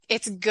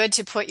it's good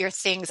to put your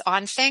things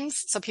on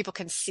things so people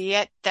can see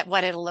it, that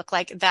what it'll look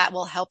like, that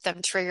will help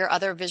them trigger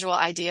other visual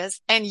ideas.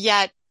 And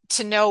yet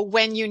to know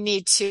when you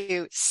need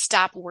to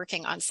stop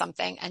working on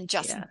something and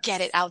just get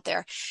it Yes. out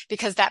there,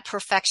 because that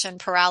perfection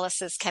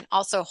paralysis can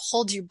also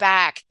hold you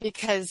back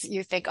because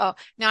you think, oh,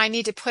 now I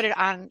need to put it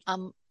on,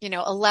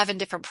 11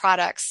 different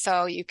products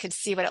so you could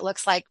see what it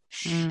looks like.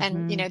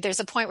 And, Hmm. there's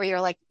a point where you're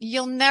like,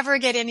 you'll never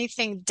get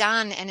anything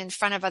done and in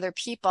front of other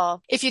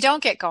people if you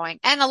don't get going.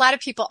 And a lot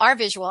of people are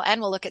visual and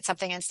will look at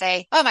something and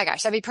say, oh my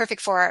gosh, that'd be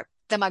perfect for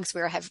the mugs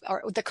we have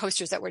or the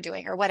coasters that we're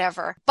doing or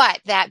whatever. But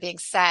that being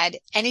said,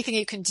 anything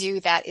you can do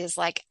that is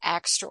like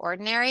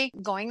extraordinary,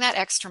 going that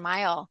extra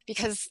mile,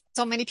 because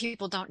so many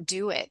people don't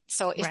do it.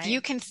 So if you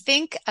Right. can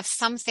think of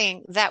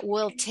something that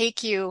will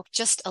take you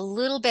just a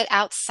little bit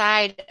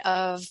outside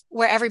of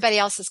where everybody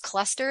else is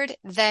clustered,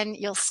 then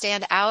you'll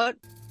stand out.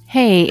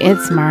 Hey,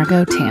 it's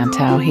Margot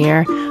Tantow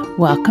here.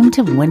 Welcome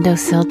to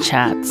Windowsill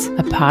Chats,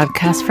 a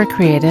podcast for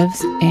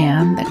creatives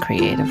and the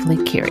creatively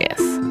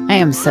curious. I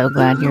am so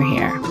glad you're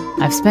here.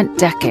 I've spent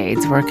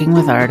decades working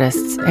with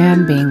artists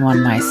and being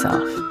one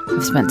myself.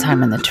 I've spent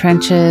time in the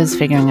trenches,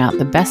 figuring out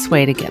the best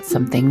way to get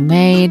something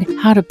made,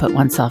 how to put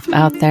oneself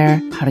out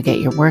there, how to get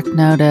your work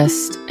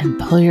noticed, and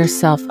pull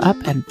yourself up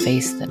and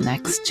face the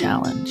next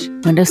challenge.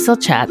 Windowsill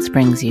Chats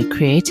brings you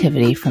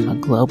creativity from a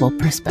global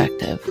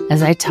perspective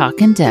as I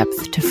talk in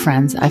depth to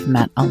friends I've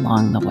met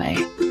along the way.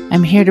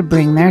 I'm here to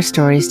bring their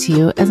stories to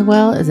you as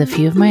well as a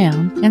few of my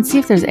own and see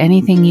if there's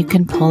anything you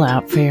can pull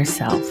out for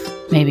yourself.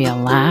 Maybe a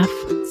laugh,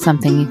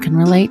 something you can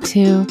relate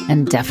to,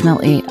 and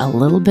definitely a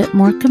little bit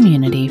more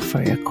community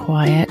for your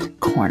quiet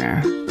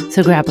corner.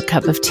 So grab a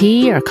cup of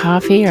tea or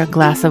coffee or a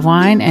glass of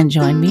wine and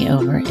join me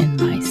over in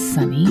my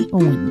sunny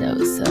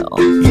windowsill.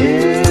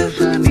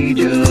 Yes, I need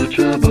your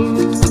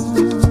trouble,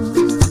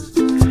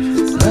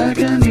 like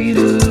I need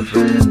a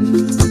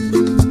friend.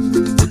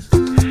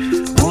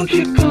 Won't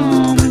you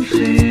come and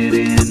sit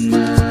in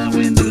my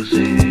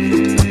windowsill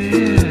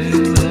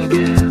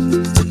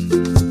again?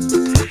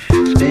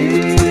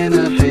 Spin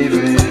our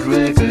favorite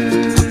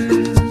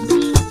records,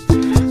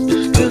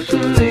 discuss the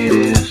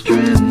latest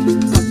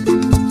trends.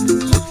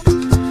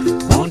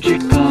 Won't you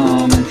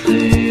come and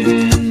sit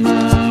in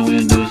my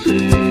windowsill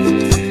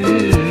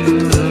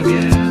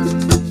again?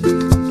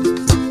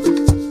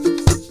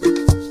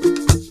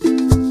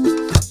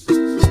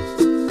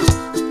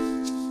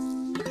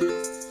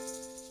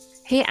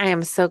 Hey, I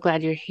am so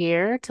glad you're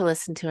here to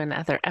listen to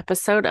another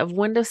episode of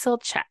Windowsill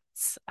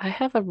Chats. I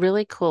have a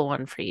really cool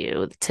one for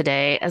you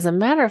today. As a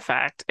matter of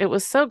fact, it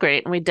was so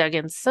great and we dug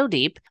in so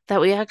deep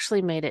that we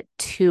actually made it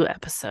 2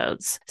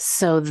 episodes.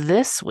 So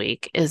this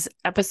week is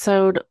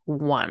episode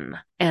 1,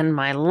 and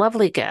my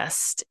lovely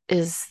guest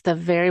is the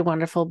very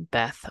wonderful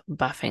Beth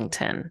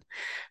Buffington.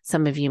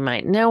 Some of you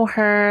might know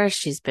her.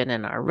 She's been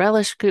in our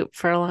Relish group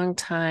for a long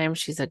time.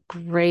 She's a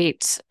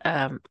great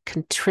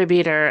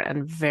contributor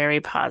and very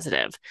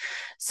positive.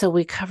 So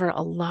we cover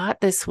a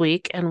lot this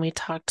week, and we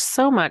talked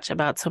so much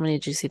about so many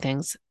juicy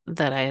things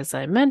that as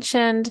I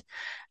mentioned,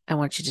 I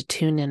want you to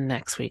tune in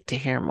next week to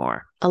hear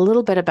more. A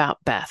little bit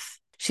about Beth.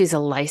 She's a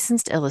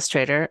licensed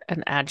illustrator,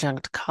 an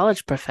adjunct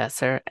college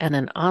professor, and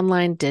an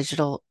online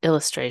digital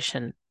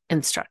illustration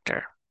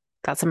instructor.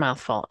 That's a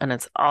mouthful, and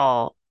it's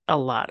all a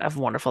lot of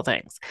wonderful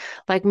things.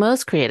 Like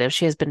most creatives,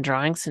 she has been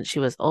drawing since she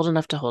was old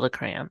enough to hold a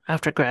crayon.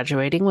 After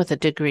graduating with a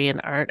degree in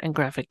art and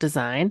graphic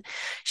design,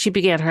 she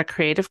began her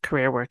creative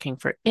career working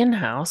for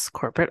in-house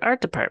corporate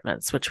art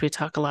departments, which we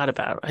talk a lot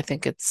about. I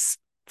think it's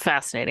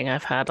fascinating.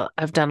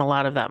 I've done a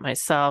lot of that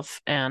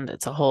myself, and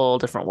it's a whole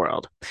different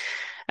world.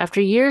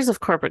 After years of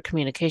corporate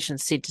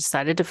communications, she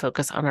decided to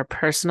focus on her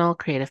personal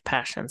creative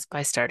passions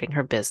by starting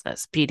her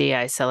business,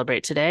 BDI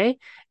Celebrate Today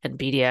and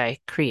BDI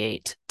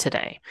Create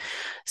Today.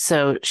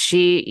 So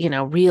she,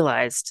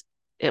 realized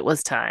it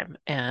was time,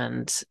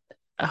 and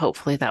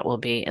hopefully that will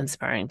be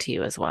inspiring to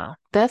you as well.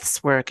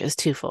 Beth's work is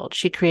twofold.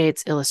 She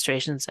creates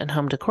illustrations and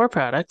home decor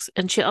products,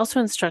 and she also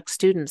instructs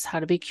students how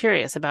to be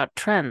curious about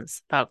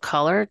trends, about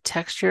color,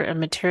 texture, and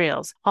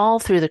materials, all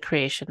through the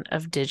creation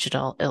of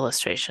digital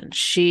illustration.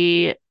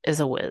 She is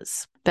a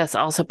whiz. Beth's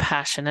also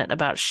passionate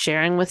about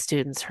sharing with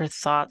students her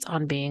thoughts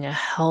on being a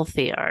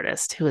healthy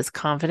artist who is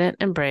confident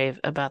and brave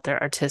about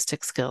their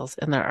artistic skills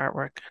and their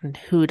artwork, and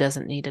who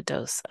doesn't need a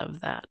dose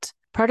of that.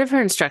 Part of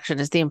her instruction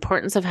is the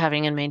importance of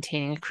having and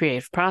maintaining a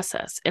creative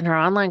process. In her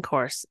online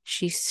course,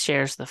 she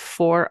shares the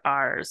 4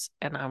 R's,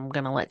 and I'm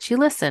going to let you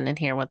listen and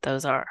hear what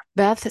those are.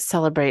 Beth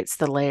celebrates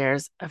the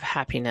layers of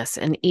happiness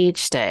in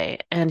each day,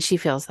 and she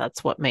feels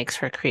that's what makes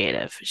her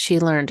creative. She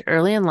learned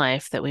early in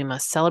life that we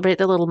must celebrate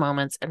the little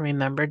moments and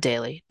remember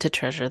daily to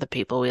treasure the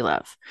people we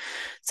love.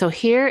 So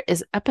here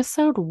is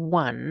episode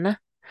 1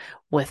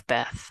 with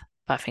Beth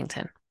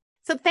Buffington.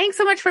 So thanks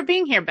so much for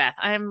being here, Beth.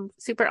 I'm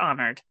super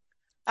honored.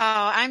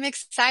 Oh, I'm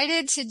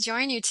excited to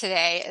join you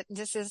today.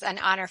 This is an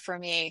honor for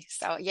me.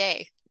 So,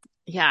 yay.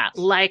 Yeah,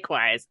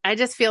 likewise. I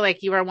just feel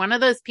like you are one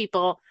of those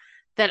people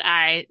that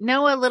I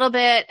know a little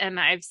bit and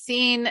I've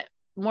seen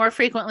more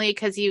frequently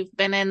because you've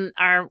been in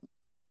our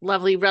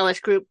lovely Relish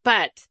group,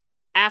 but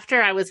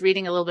after I was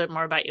reading a little bit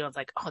more about you, I was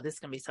like, oh, this is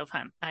going to be so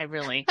fun. I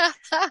really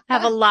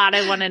have a lot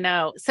I want to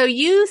know. So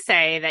you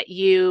say that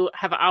you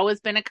have always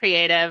been a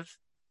creative.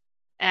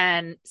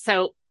 And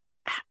so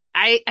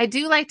I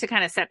do like to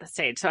kind of set the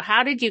stage. So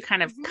how did you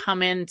kind of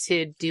come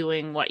into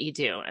doing what you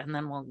do? And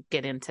then we'll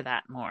get into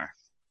that more.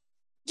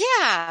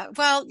 Yeah.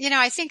 Well,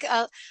 I think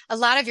a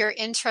lot of your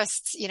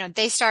interests,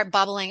 they start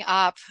bubbling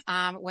up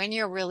when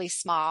you're really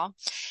small.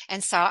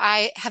 And so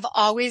I have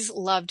always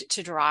loved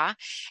to draw.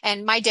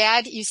 And my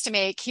dad he used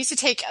to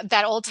take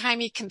that old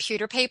timey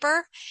computer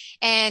paper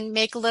and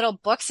make little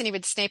books, and he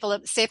would staple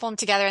them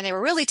together, and they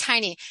were really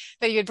tiny,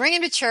 but he would bring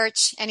them to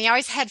church, and he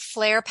always had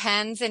Flair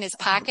pens in his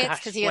pockets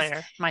because he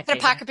Flair, my had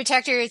a pocket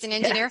protector. He was an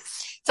engineer.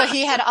 Yes. So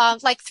he had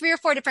like 3 or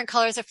 4 different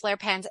colors of Flair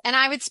pens. And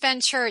I would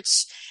spend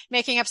church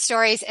making up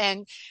stories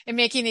and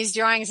making these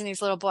drawings in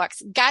these little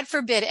books. God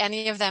forbid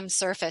any of them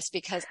surface,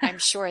 because I'm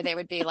sure they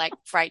would be like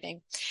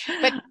frightening.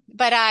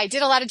 But I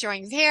did a lot of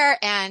drawing there.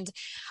 And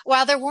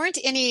while there weren't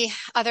any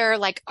other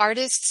like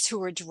artists who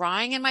were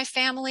drawing in my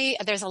family,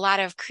 there's a lot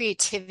of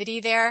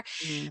creativity there.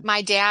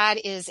 My dad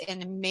is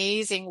an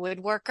amazing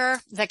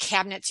woodworker. The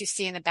cabinets you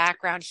see in the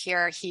background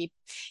here, he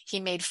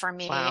made for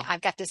me. Wow.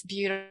 I've got this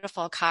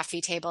beautiful coffee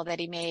table that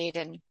he made,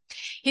 and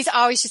he's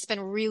always just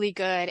been really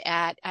good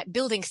at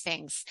building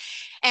things.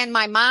 And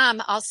my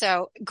mom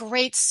also,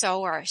 great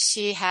sewer.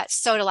 She had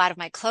sewed a lot of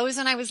my clothes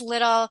when I was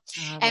little.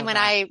 And when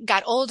I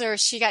got older,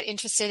 she got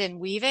interested in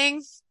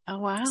weaving. Oh,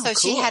 wow. So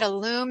she had a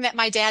loom that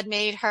my dad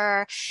made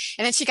her.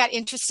 And then she got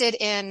interested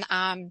in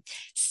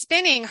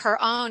spinning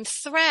her own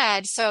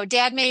thread. So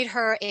dad made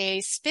her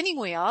a spinning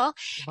wheel,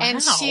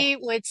 and she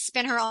would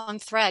spin her own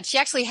thread.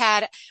 We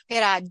had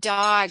a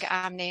dog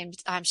named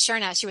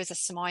Sherna. She was a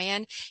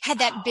Samoyed, had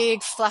that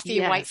big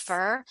fluffy white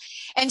fur.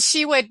 And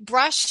she would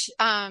brush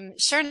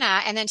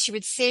Sherna, and then she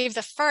would save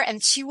the fur,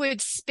 and she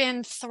would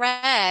spin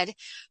thread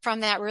from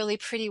that really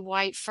pretty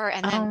white fur.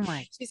 And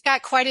then she's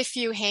got quite a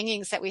few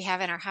hangings that we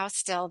have in our house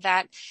still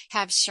that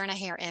have Sherna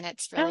hair in it.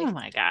 It's really, oh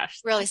my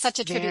gosh, really such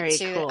a tribute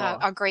to cool.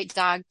 a great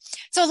dog.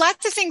 So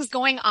lots of things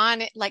going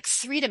on, like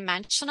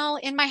 3-dimensional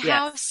in my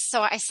house.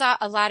 So I saw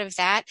a lot of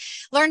that,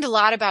 learned a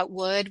lot about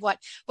wood, what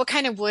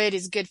kind of wood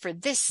is good for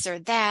this or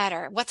that,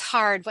 or what's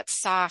hard, what's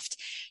soft.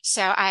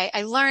 So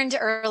I learned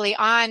early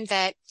on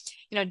that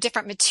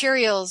different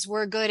materials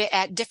were good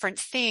at different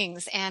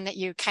things, and that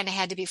you kind of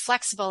had to be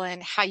flexible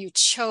in how you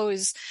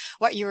chose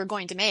what you were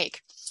going to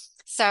make.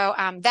 So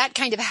that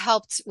kind of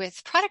helped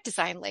with product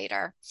design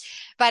later.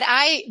 But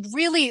I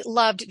really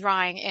loved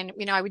drawing. And,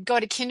 I would go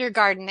to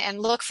kindergarten and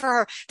look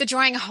for the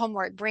drawing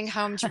homework, bring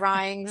home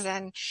drawings.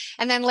 And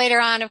then later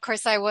on, of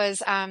course, I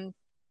was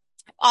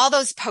all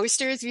those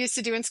posters we used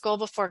to do in school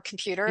before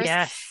computers.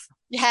 Yes.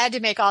 You had to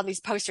make all these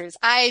posters.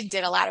 I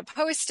did a lot of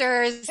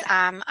posters.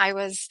 I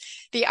was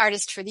the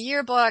artist for the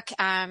yearbook.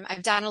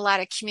 I've done a lot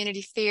of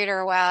community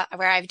theater where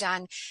I've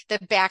done the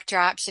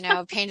backdrops,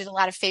 painted a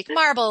lot of fake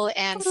marble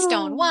and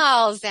stone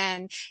walls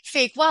and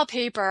fake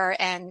wallpaper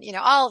and,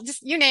 all,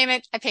 just you name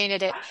it, I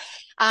painted it.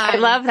 I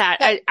love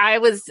that.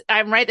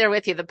 I'm right there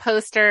with you. The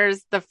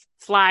posters, the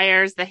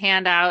flyers, the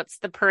handouts,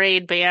 the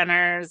parade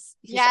banners.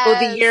 Yes.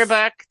 Oh, the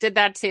yearbook, did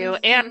that too.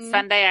 And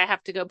Sunday I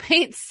have to go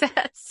paint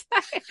sets.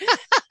 I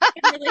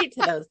can relate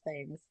to those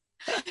things.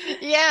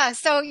 Yeah.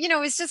 So,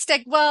 it's just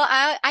like, well,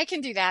 I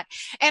can do that.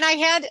 And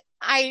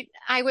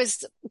I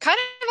was kind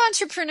of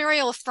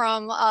entrepreneurial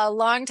from a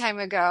long time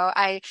ago.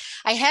 I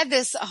had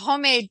this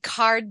homemade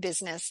card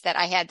business that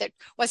I had that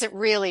wasn't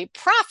really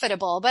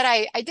profitable, but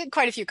I did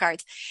quite a few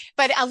cards.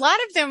 But a lot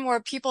of them were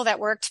people that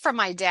worked for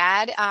my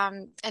dad.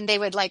 And they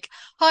would like,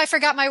 oh, I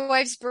forgot my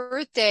wife's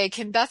birthday.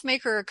 Can Beth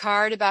make her a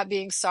card about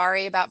being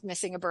sorry about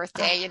missing a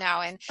birthday,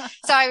 And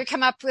so I would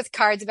come up with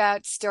cards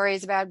about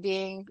stories about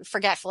being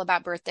forgetful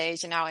about birthdays,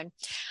 and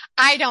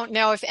I don't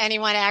know if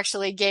anyone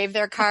actually gave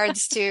their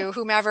cards to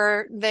whomever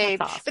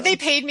Awesome. But they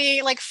paid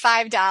me like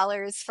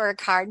 $5 for a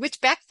card,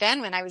 which back then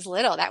when I was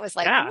little, that was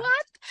like,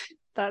 what?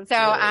 That's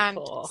really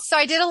cool. So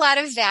I did a lot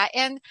of that.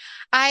 And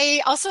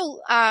I also,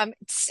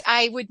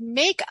 I would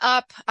make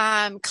up,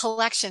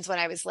 collections when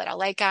I was little.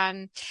 Like,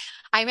 I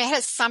had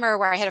a summer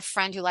where I had a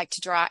friend who liked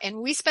to draw, and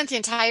we spent the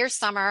entire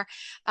summer,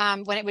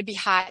 when it would be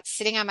hot,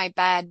 sitting on my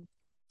bed.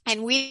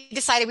 And we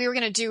decided we were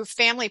going to do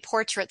family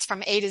portraits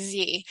from A to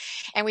Z.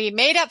 And we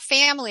made up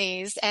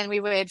families, and we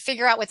would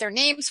figure out what their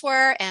names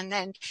were and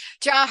then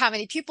draw how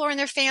many people were in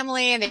their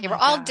family. And they were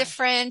all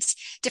different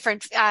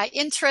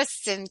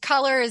interests and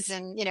colors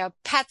and,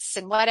 pets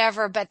and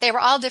whatever, but they were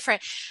all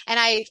different. And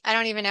I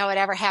don't even know what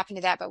ever happened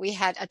to that, but we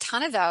had a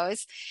ton of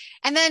those.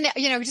 And then,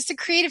 just the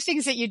creative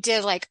things that you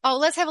did, like, oh,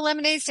 let's have a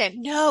lemonade stand.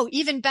 No,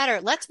 even better.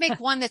 Let's make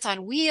one that's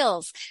on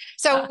wheels.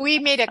 So we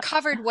made a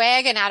covered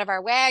wagon out of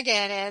our wagon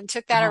and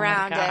took that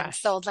around and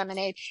sold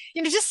lemonade.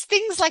 Just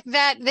things like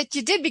that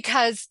you did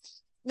because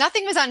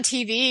nothing was on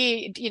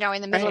TV,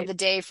 in the middle of the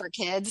day for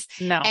kids.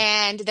 No.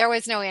 And there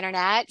was no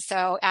internet.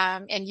 So,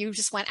 and you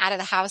just went out of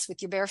the house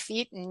with your bare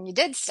feet and you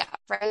did stuff,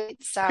 right?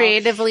 So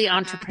creatively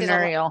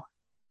entrepreneurial.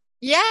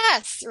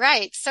 Yes,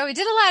 right. So we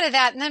did a lot of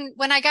that. And then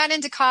when I got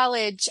into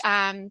college,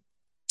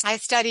 I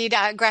studied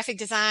graphic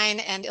design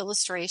and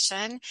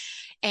illustration.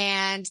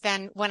 And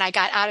then when I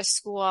got out of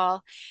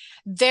school,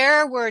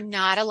 there were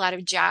not a lot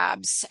of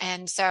jobs.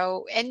 And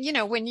so, and you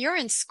know, when you're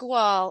in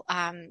school,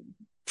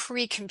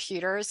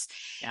 pre-computers,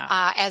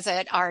 Yeah. as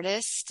an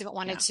artist,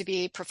 wanted Yeah. to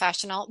be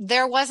professional,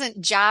 there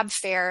wasn't job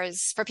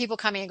fairs for people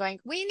coming and going,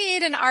 we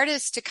need an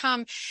artist to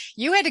come.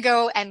 You had to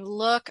go and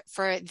look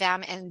for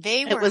them, and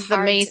they It were was the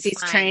hard to Macy's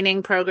find.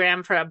 training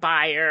program for a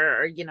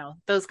buyer or,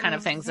 those kind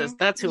of things. Hmm.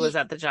 That's who was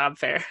at the job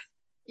fair.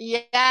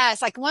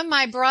 Yes, like when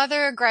my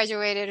brother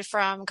graduated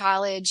from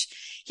college,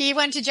 he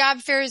went to job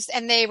fairs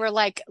and they were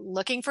like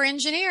looking for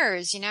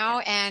engineers, Yeah.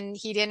 and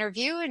he'd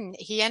interview and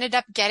he ended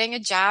up getting a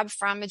job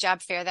from a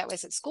job fair that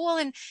was at school.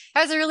 And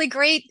that was a really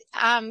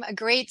a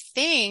great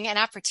thing, an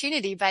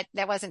opportunity, but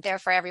that wasn't there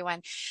for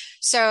everyone.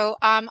 So,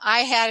 I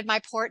had my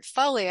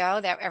portfolio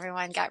that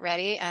everyone got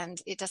ready and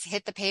it just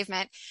hit the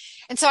pavement.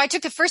 And so I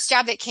took the first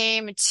job that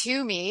came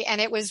to me, and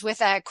it was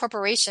with a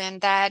corporation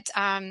that,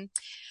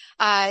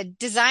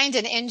 designed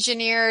and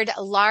engineered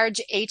large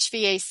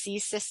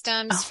HVAC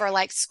systems Oh, for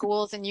like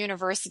schools and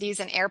universities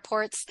and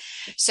airports.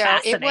 So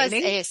it was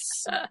fascinating. a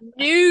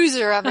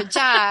snoozer of a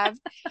job.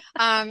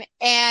 And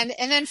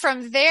then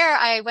from there,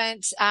 I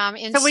went, So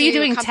were you into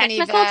a doing company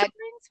technical that,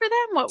 drawings for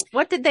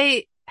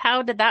them?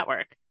 How did that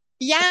work?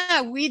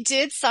 yeah, we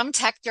did some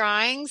tech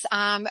drawings.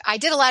 I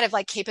did a lot of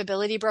like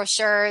capability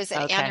brochures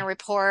and Okay. annual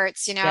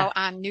reports, Yeah.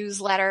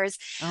 newsletters,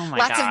 Oh my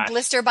lots of gosh.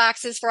 blister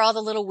boxes for all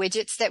the little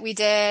widgets that we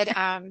did.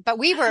 But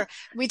we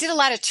did a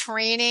lot of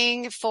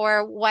training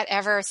for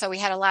whatever. So we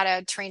had a lot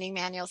of training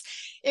manuals.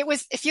 It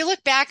was, if you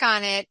look back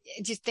on it,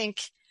 you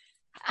think,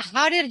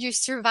 how did you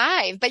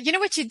survive? But you know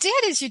what you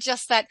did is you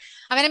just thought,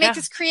 I'm going to make Yeah.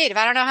 this creative.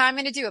 I don't know how I'm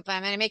going to do it, but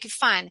I'm going to make it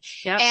fun.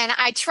 Yep. And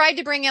I tried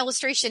to bring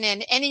illustration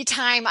in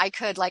anytime I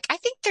could. Like, I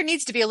think there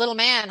needs to be a little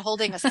man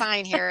holding a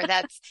sign here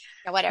that's,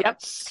 whatever.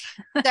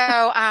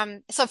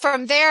 Yep. So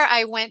from there,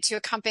 I went to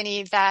a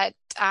company that,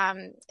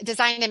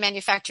 designed and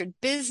manufactured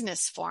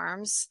business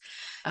forms.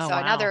 Oh, So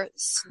wow. another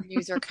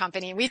snoozer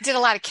company. We did a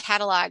lot of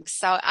catalogs.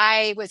 So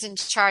I was in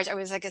charge. I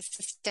was like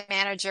assistant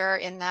manager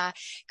in the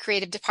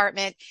creative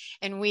department,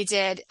 and we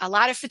did a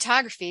lot of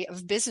photography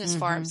of business Hmm.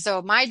 forms.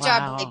 So my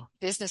job made Wow.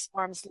 business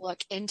forms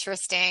look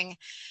interesting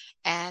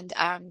and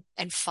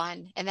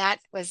fun. And that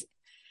was,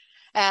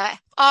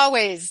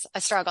 always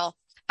a struggle.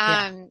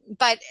 Yeah.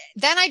 But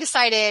then I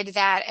decided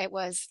that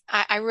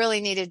I really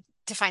needed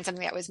to find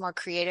something that was more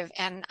creative.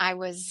 And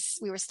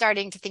we were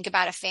starting to think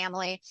about a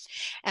family,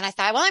 and I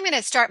thought, well, I'm going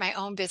to start my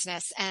own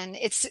business. And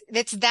it's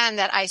then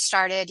that I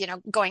started,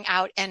 going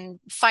out and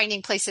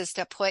finding places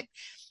to put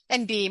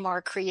and be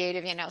more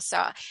creative. So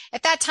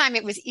at that time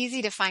it was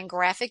easy to find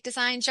graphic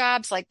design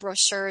jobs like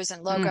brochures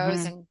and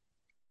logos Hmm.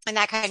 and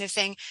that kind of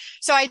thing.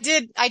 So I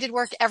did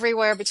work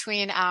everywhere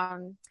between, uh,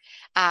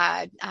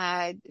 uh,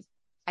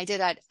 I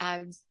did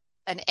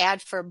an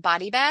ad for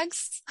body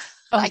bags.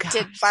 Oh I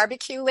did gosh.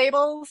 barbecue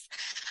labels.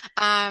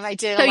 I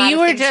did So a lot you of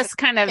were things for just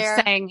kind of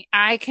hair. saying,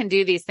 I can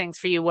do these things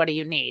for you. What do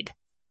you need?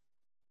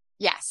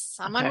 Yes.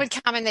 Someone Okay.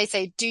 would come and they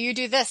say, do you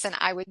do this? And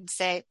I would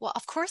say, well,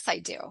 of course I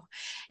do.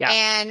 Yeah.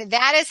 And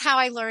that is how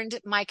I learned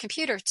my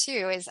computer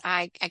too, is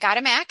I got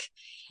a Mac,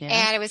 Yeah.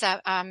 and it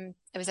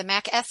was a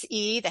Mac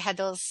SE that had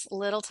those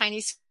little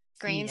tiny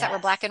screens that were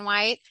Yes. black and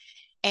white.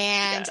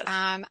 And,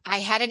 Yes. I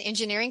had an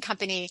engineering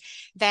company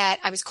that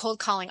I was cold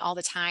calling all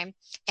the time.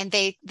 And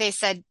they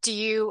said, do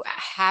you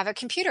have a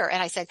computer?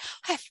 And I said,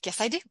 I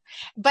guess I do,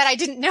 but I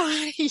didn't know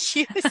how to use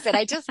it.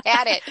 I just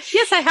had it.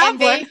 Yes, I have And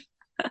one.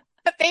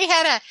 they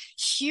had a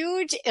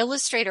huge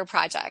Illustrator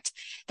project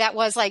that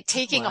was like Oh,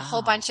 taking a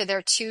whole wow. bunch of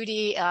their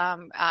 2D,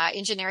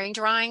 engineering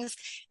drawings,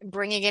 and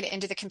bringing it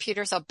into the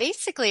computer. So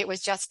basically it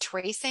was just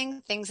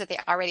tracing things that they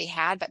already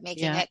had, but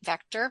making Yeah. it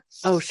vector.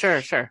 Oh,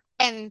 sure, sure.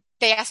 And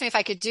they asked me if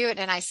I could do it.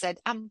 And I said,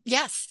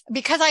 yes,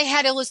 because I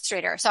had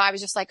Illustrator. So I was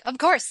just like, of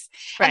course.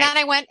 And Right. then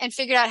I went and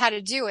figured out how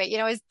to do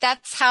it.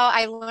 That's how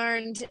I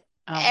learned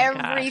Oh my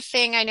gosh.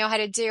 everything I know how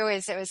to do.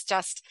 Is it was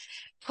just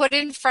put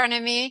in front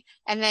of me.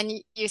 And then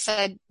you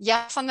said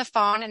yes on the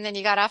phone. And then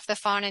you got off the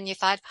phone and you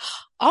thought,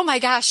 oh my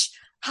gosh,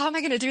 how am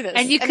I going to do And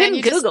this? you And then couldn't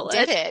you just Google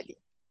did it. it.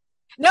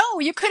 No,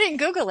 you couldn't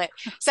Google it.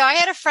 So I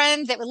had a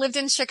friend that lived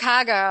in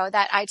Chicago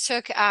that I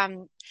took,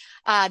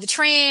 the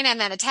train and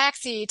then a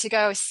taxi to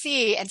go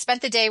see, and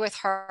spent the day with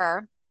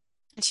her.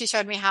 And she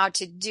showed me how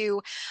to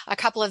do a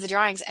couple of the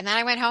drawings. And then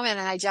I went home and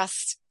I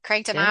just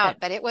cranked them Did out. it.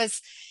 But it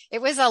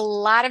was a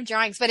lot of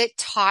drawings, but it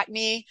taught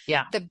me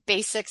Yeah. the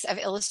basics of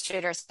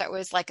Illustrator. So it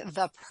was like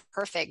the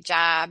perfect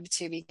job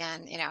to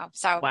begin.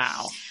 So,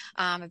 Wow.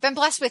 I've been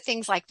blessed with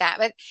things like that.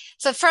 But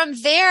so from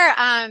there,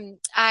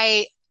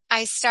 I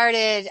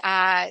started,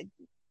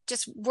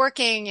 just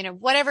working,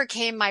 whatever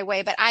came my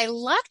way. But I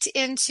lucked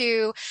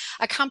into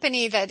a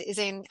company that is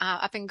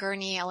up in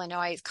Gurnee,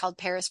 Illinois, called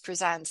Paris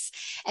Presents.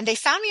 And they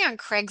found me on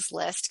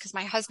Craigslist because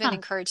my husband Huh.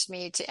 encouraged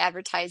me to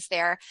advertise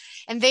there.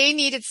 And they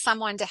needed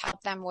someone to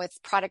help them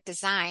with product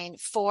design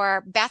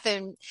for bath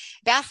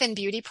and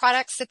beauty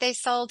products that they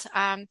sold.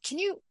 Can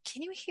you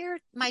hear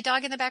my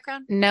dog in the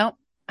background? Nope,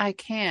 I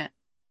can't.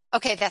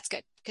 Okay, that's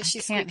good. because I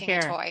she's can't squeaking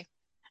a hear. toy.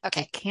 I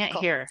Okay, can't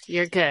cool. hear.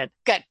 You're good.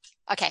 Good.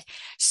 Okay.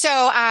 So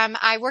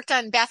I worked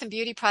on bath and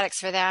beauty products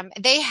for them.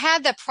 They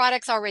had the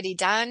products already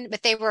done,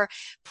 but they were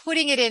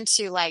putting it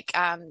into like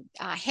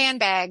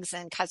handbags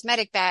and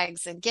cosmetic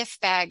bags and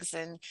gift bags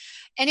and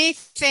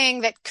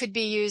anything that could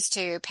be used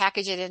to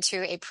package it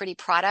into a pretty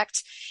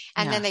product.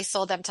 And then Yeah. they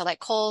sold them to like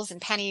Kohl's and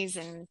Penny's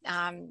and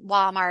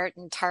Walmart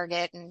and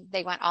Target, and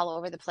they went all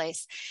over the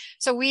place.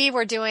 So we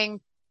were doing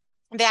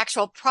the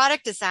actual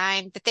product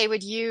design that they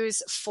would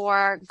use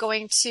for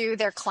going to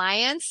their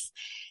clients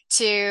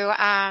to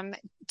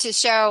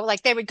show,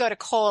 like they would go to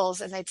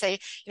Kohl's and they'd say,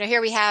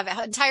 here we have an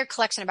entire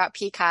collection about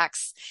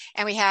peacocks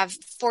and we have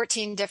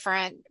 14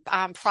 different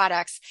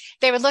products.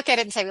 They would look at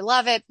it and say, we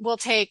love it. We'll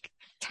take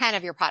 10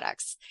 of your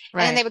products.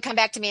 And then they Right. would come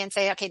back to me and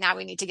say, okay, now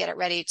we need to get it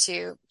ready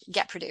to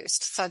get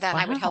produced. So then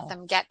I would help Wow.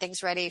 them get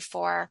things ready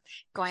for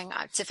going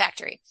to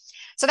factory.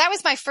 So that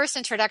was my first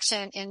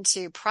introduction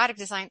into product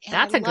design, and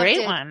I That's a loved great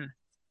it one.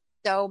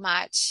 so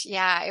much.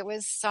 Yeah, it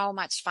was so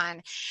much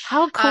fun.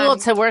 How cool Um,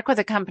 to work with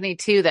a company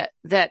too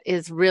that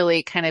is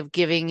really kind of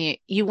giving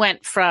you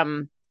went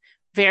from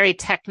very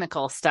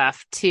technical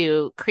stuff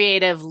to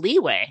creative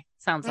leeway,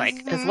 sounds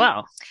like as mhm.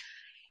 well.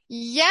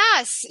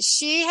 Yes,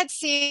 she had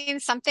seen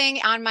something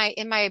on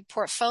in my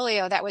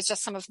portfolio that was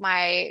just some of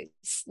my,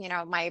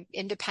 my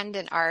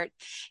independent art,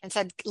 and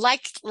said,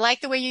 like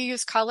the way you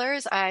use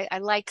colors. I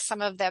like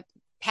some of the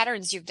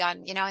patterns you've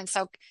done, and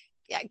so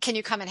yeah, can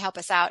you come and help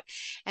us out?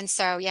 And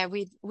so, yeah,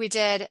 we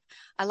did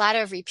a lot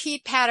of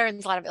repeat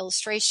patterns, a lot of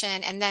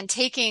illustration, and then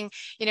taking,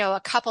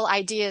 a couple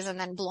ideas and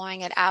then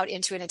blowing it out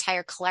into an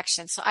entire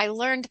collection. So I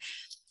learned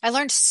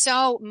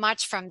so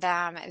much from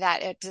them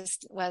that it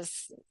just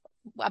was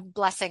a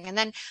blessing. And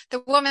then the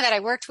woman that I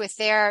worked with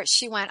there,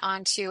 she went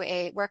on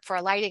to work for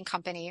a lighting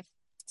company.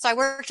 So I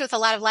worked with a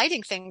lot of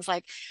lighting things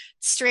like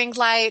stringed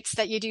lights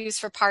that you'd use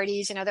for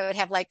parties, that would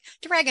have like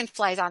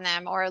dragonflies on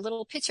them or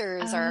little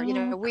pictures, or,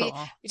 Oh, we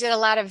cool. did a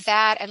lot of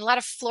that, and a lot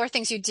of floor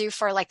things you do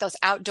for like those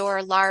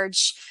outdoor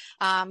large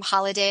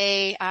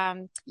holiday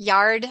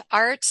yard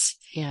art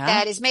Yeah.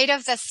 that is made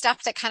of the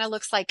stuff that kind of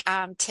looks like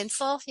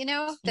tinsel,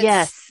 that's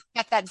Yes.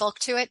 got that bulk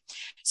to it.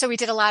 So I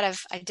did a lot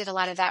of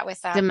that with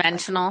like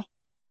Dimensional.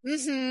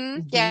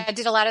 Yeah, Hmm. I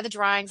did a lot of the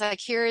drawings. Like,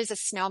 here is a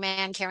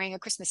snowman carrying a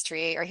Christmas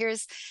tree, or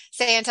here's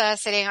Santa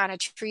sitting on a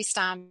tree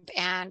stump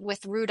and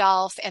with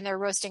Rudolph, and they're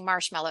roasting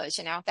marshmallows,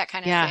 that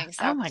kind of Yeah. thing.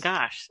 Oh So my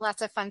gosh.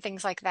 lots of fun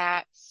things like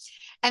that.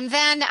 And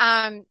then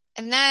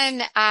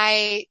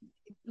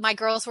my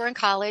girls were in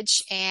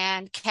college,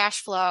 and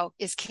cash flow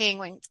is king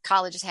when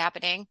college is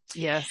happening.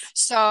 Yes.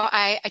 So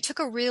I took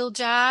a real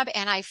job,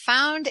 and I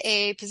found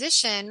a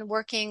position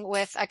working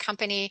with a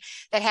company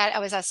it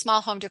was a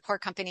small home decor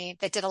company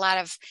that did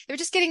they were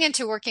just getting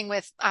into working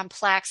with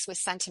plaques with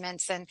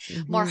sentiments and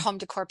more Hmm. home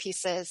decor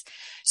pieces.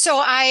 So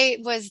I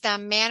was the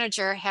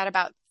manager, had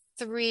about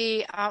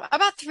three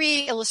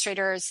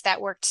illustrators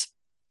that worked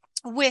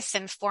with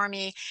and for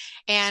me.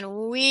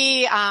 And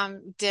we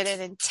did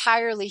an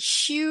entirely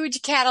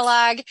huge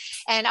catalog,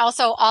 and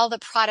also all the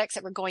products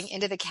that were going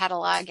into the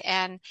catalog.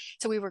 And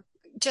so we were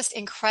just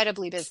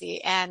incredibly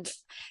busy. And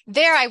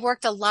there I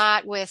worked a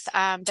lot with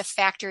the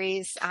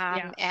factories,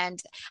 Yeah.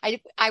 and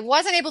I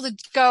wasn't able to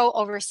go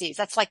overseas.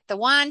 That's like the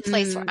one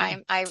place where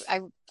Mm,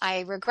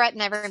 I regret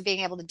never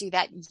being able to do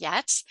that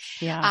yet,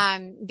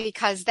 yeah.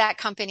 because that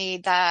company,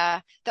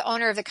 the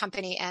owner of the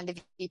company and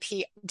the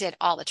VP did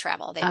all the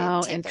travel. They didn't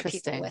Oh, take their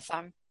people interesting. with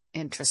them.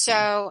 Interesting.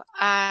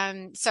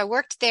 So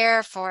worked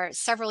there for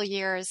several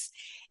years,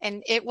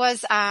 and it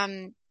was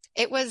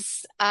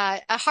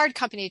a hard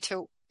company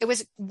it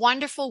was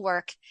wonderful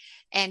work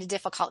and a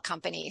difficult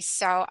company.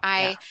 So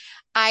Yeah.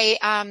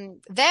 I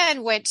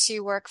then went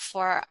to work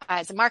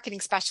as a marketing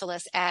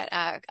specialist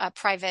at a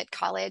private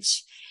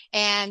college,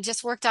 and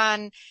just worked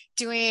on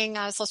doing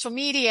social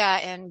media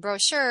and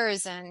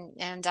brochures,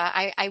 and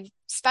I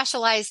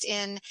specialized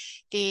in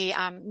the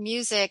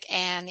music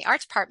and the art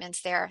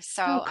departments there.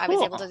 So Oh, I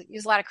was able cool. to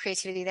use a lot of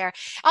creativity there.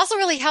 Also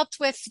really helped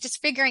with just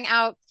figuring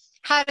out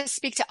how to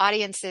speak to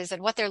audiences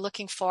and what they're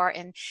looking for,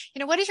 and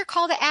what is your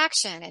call to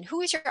action, and who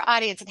is your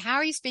audience, and how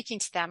are you speaking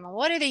to them, and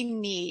what do they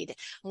need,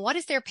 and what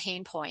is their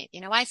pain point.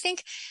 I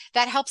think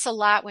that helps a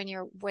lot when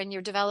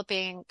you're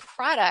developing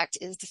product,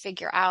 is to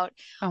figure out,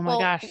 Oh my well,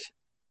 gosh.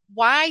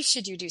 why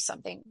should you do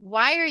something?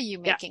 Why are you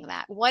Yeah. making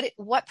that?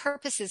 What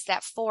purpose is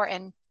that for,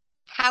 and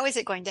how is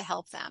it going to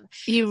help them?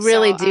 You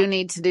really So do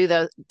need to do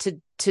those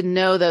to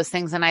know those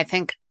things. And I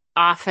think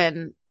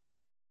often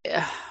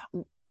uh,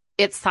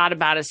 it's thought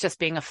about as just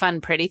being a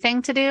fun, pretty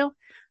thing to do,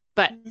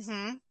 but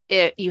mhm.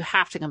 you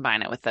have to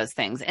combine it with those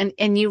things.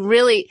 And you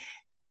really,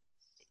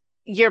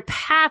 your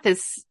path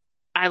is,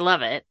 I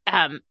love it.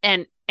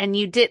 And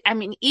you did, I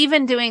mean,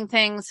 even doing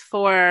things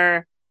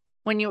for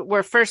when you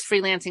were first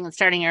freelancing and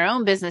starting your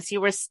own business, you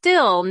were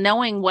still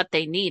knowing what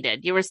they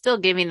needed. You were still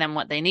giving them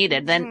what they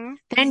needed. Mhm.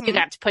 Then you Mhm.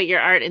 got to put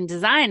your art and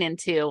design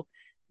into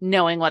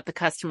knowing what the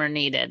customer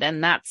needed.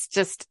 And that's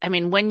just, I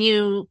mean, when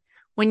you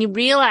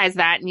realize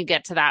that and you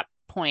get to that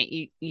point,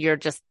 you're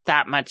just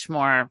that much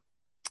more,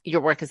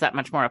 your work is that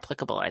much more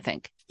applicable, I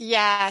think.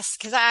 Yes,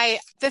 because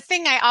the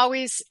thing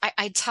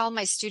I tell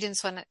my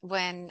students when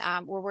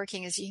we're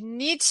working is you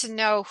need to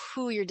know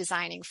who you're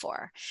designing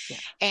for. Yeah.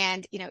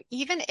 And,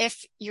 even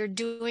if you're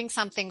doing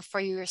something for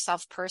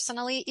yourself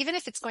personally, even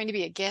if it's going to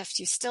be a gift,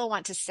 you still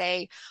want to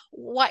say,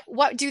 what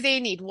do they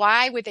need?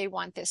 Why would they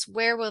want this?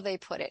 Where will they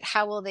put it?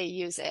 How will they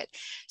use it?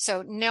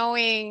 So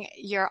knowing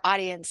your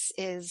audience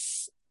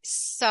is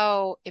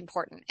so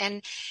important.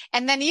 And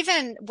then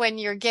even when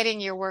you're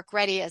getting your work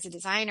ready as a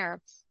designer,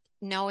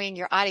 knowing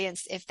your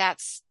audience, if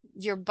that's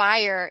your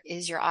buyer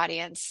is your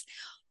audience.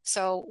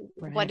 So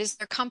what Right. is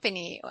their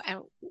company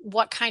and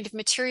what kind of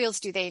materials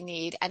do they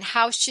need? And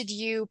how should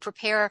you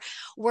prepare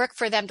work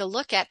for them to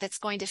look at that's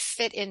going to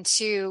fit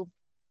into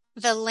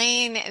the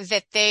lane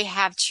that they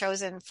have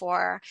chosen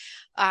for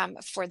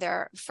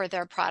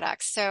their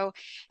products. So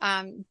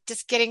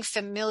just getting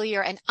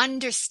familiar and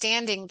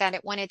understanding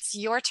that when it's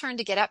your turn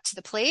to get up to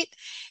the plate,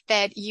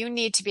 that you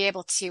need to be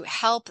able to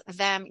help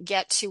them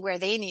get to where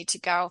they need to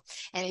go.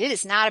 And it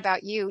is not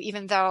about you,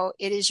 even though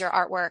it is your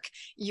artwork.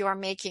 You are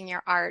making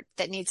your art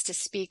that needs to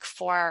speak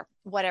for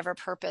whatever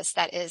purpose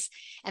that is.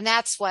 And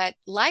that's what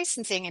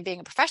licensing and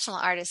being a professional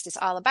artist is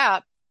all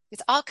about.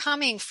 It's all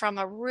coming from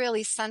a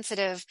really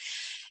sensitive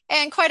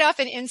and quite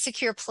often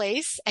insecure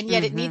place. And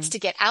yet it needs Mm-hmm. to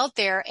get out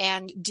there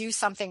and do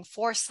something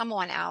for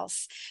someone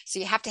else. So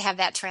you have to have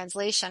that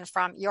translation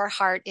from your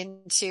heart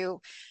into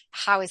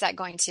how is that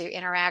going to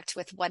interact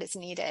with what is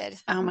needed.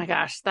 Oh my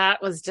gosh,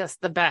 that was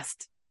just the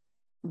best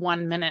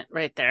 1 minute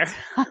right there.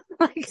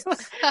 Like,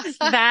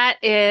 that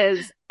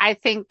is, I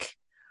think,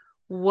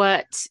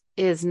 what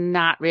is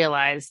not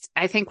realized.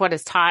 I think what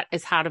is taught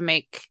is how to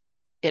make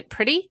it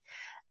pretty.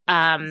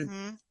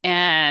 Mhm.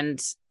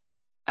 And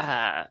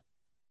uh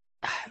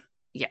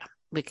yeah,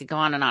 we could go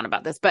on and on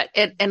about this, but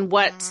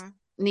what Mhm.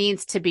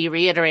 needs to be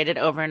reiterated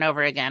over and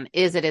over again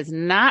is it is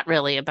not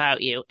really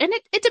about you. And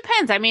it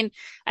depends. I mean,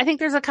 I think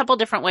there's a couple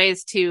different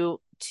ways to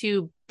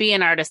be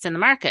an artist in the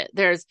market.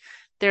 There's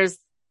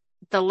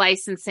the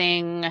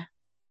licensing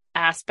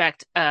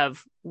aspect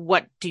of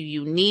what do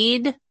you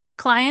need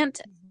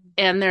client,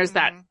 and there's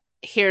that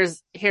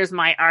Mhm. here's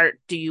my art,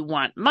 do you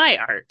want my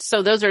art?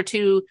 So those are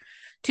two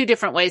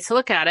different ways to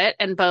look at it,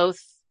 and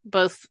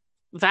both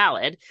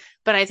valid.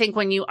 But I think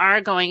when you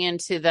are going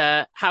into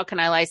the how can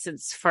I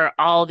license for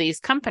all these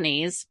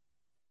companies,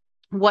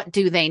 what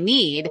do they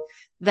need,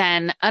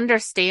 then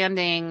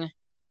understanding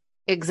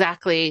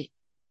exactly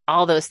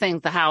all those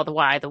things, the how, the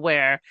why, the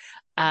where,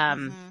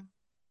 Mhm.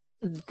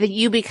 that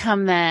you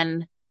become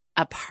then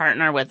a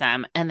partner with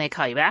them, and they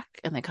call you back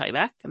and they call you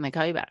back and they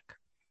call you back.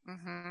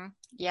 Mm-hmm.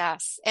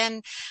 Yes.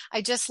 And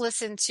I just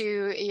listened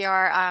to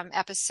your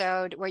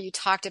episode where you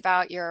talked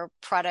about your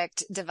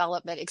product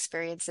development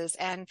experiences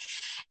and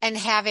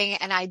having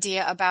an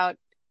idea about,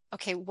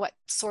 okay, what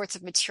sorts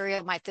of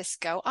material might this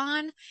go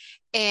on?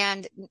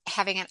 And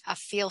having a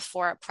feel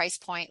for a price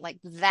point, like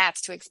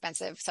that's too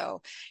expensive.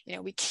 So,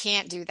 we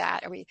can't do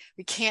that, or we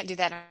can't do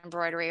that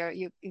embroidery, or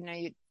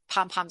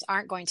pom-poms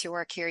aren't going to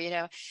work here.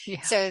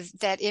 Yeah. So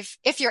that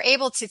if you're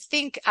able to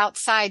think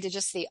outside to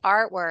just the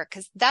artwork,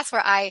 because that's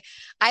where I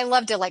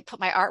love to like put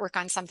my artwork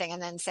on something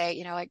and then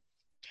say, like,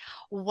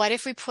 what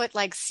if we put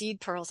like seed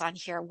pearls on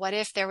here? What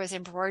if there was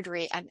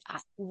embroidery? And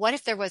what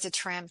if there was a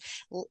trim?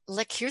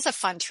 Look, here's a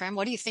fun trim.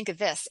 What do you think of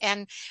this?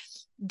 And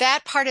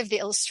that part of the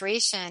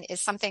illustration is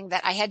something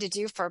that I had to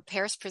do for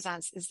Paris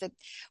Presents, is that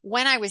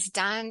when I was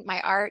done, my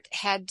art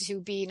had to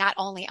be not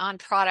only on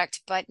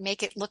product, but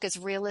make it look as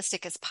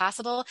realistic as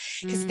possible,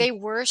 because Mm, they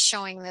were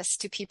showing this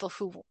to people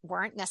who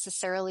weren't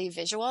necessarily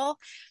visual.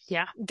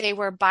 yeah. They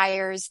were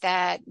buyers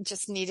that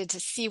just needed to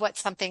see what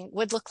something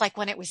would look like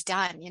when it was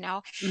done.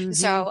 Mm-hmm.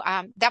 So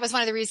that was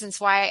one of the reasons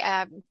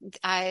why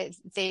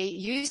they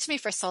used me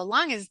for so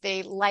long, is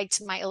they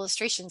liked my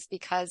illustrations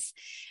because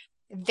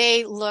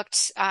they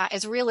looked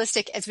as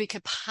realistic as we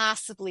could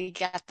possibly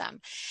get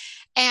them.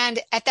 And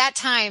at that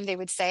time, they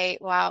would say,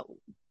 well,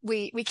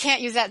 we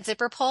can't use that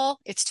zipper pull.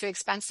 It's too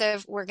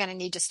expensive. We're going to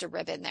need just a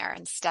rib in there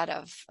instead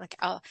of like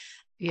a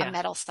Yeah.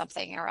 metal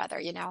something or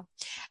other.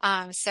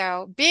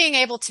 So being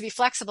able to be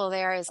flexible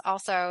there is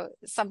also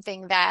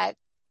something that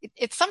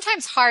it's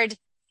sometimes hard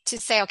to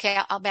say, okay,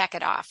 I'll back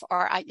it off,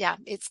 or yeah,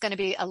 it's going to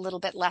be a little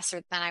bit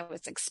lesser than I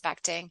was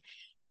expecting,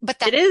 but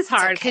It is that's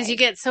hard because you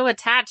okay. get so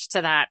attached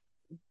to that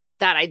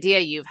idea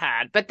you've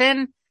had. But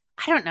then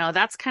I don't know,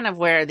 that's kind of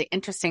where the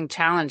interesting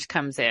challenge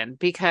comes in,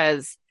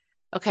 because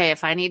okay,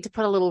 if I need to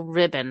put a little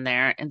ribbon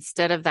there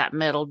instead of that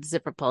metal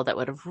zipper pull that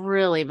would have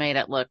really made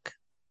it look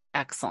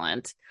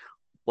excellent,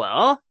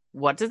 well,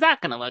 what is that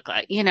going to look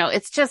like?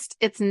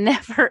 It's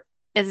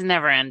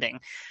never ending,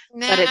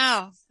 but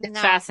No, it's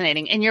no.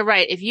 fascinating. And you're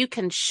right. If you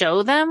can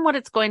show them what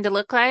it's going to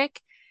look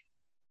like,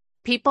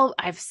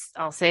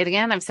 I'll say it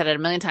again. I've said it a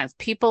million times.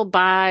 People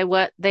buy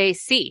what they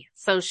see.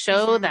 So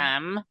show Hmm.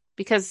 them,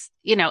 because,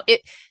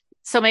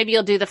 so maybe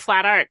you'll do the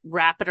flat art,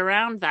 wrap it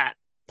around that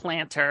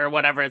planter or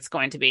whatever it's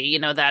going to be,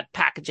 that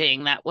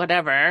packaging, that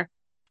whatever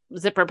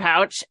zipper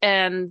pouch,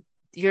 and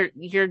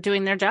you're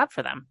doing their job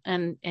for them,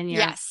 and you're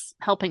Yes.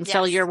 helping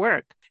sell Yes. your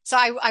work. So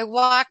I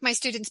walk my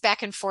students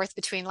back and forth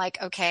between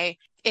like, okay,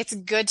 it's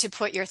good to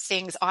put your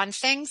things on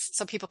things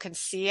so people can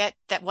see it,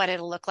 that what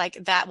it'll look like,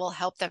 that will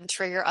help them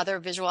trigger other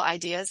visual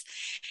ideas.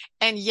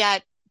 And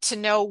yet to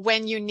know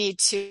when you need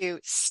to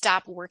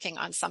stop working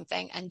on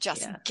something and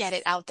just get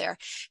it out there,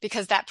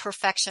 because that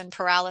perfection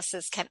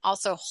paralysis can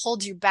also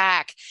hold you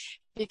back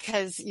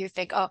because you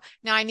think, oh,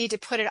 now I need to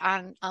put it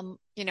on,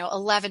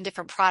 11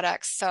 different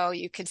products so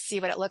you can see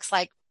what it looks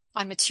like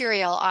on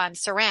material, on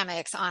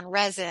ceramics, on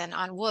resin,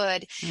 on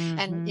wood.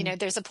 And,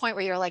 there's a point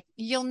where you're like,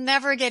 you'll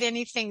never get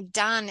anything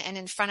done and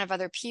in front of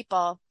other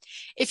people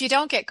if you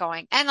don't get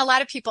going. And a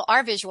lot of people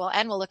are visual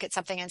and will look at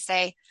something and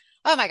say,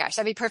 oh my gosh,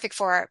 that'd be perfect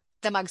for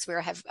the mugs we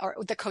have, or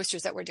the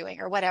coasters that we're doing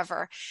or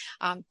whatever.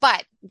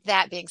 But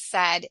that being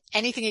said,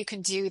 anything you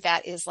can do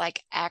that is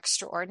like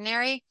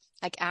extraordinary.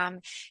 Like,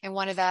 in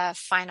one of the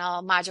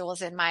final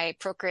modules in my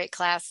Procreate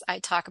class, I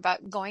talk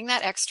about going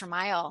that extra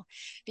mile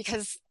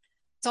because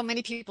so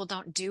many people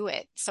don't do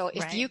it. So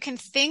if you can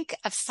think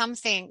of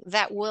something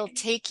that will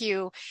take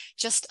you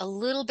just a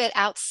little bit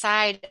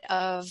outside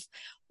of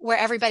where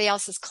everybody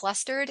else is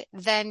clustered,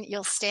 then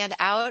you'll stand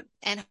out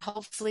and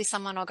hopefully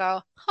someone will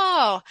go,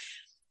 oh,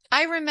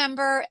 I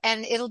remember,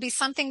 and it'll be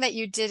something that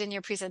you did in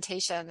your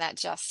presentation that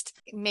just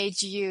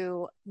made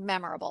you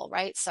memorable,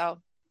 right? So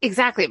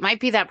exactly. It might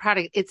be that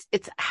product. It's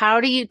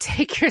how do you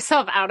take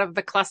yourself out of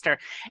the cluster?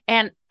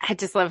 And I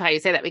just love how you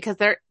say that, because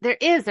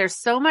there's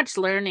so much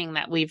learning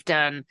that we've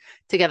done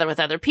together with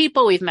other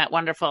people. We've met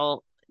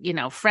wonderful,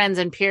 friends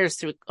and peers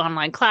through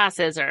online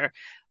classes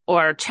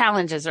or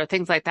challenges or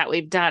things like that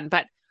we've done.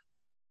 But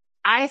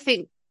I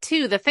think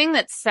too, the thing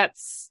that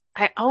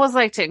I always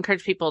like to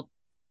encourage people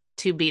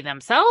to be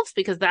themselves,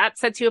 because that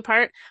sets you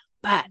apart.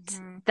 But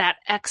that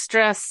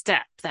extra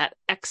step, that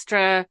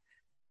extra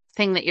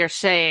thing that you're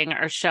saying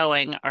or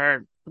showing,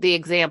 or the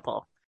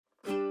example.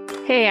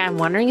 Hey, I'm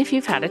wondering if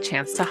you've had a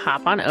chance to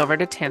hop on over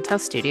to Tantel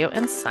Studio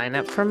and sign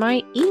up for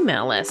my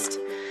email list.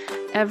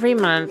 Every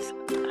month,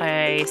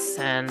 I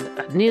send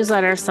a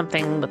newsletter,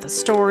 something with a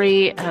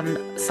story,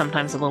 and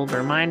sometimes a little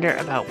reminder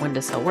about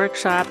windowsill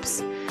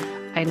workshops.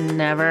 I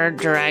never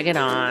drag it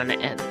on,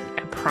 and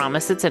I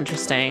promise it's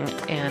interesting,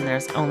 and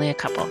there's only a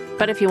couple.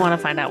 But if you want to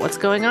find out what's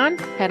going on,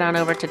 head on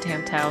over to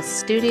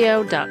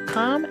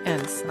tantelstudio.com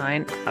and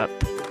sign up.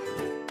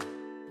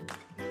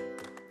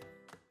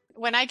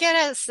 When I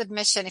get a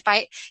submission, if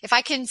I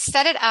can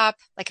set it up,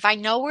 like if I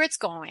know where it's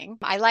going,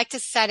 I like to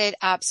set it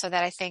up so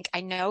that I think I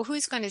know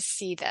who's going to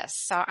see this.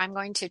 So I'm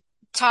going to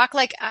talk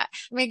like, I'm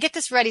going to get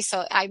this ready.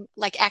 So I'm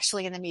like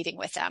actually in the meeting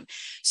with them.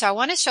 So I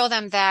want to show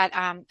them that,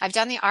 I've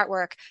done the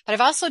artwork, but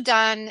I've also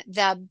done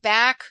the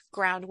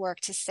background work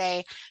to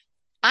say,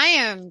 I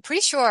am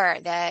pretty sure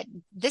that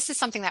this is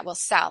something that will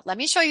sell. Let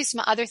me show you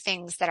some other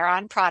things that are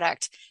on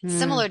product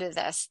similar to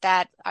this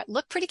that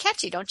look pretty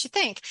catchy, don't you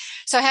think?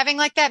 So having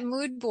like that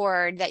mood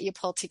board that you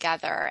pull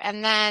together,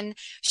 and then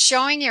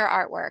showing your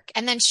artwork,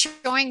 and then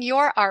showing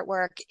your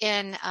artwork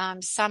in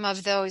some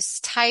of those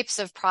types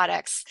of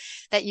products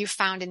that you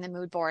found in the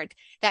mood board,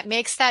 that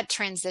makes that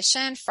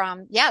transition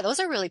from, yeah, those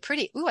are really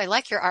pretty. Ooh, I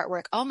like your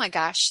artwork. Oh my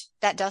gosh,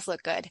 that does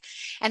look good.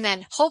 And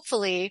then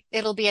hopefully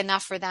it'll be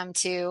enough for them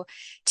to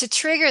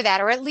trigger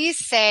that, or at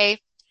least say,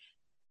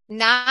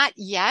 not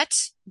yet,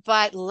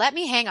 but let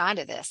me hang on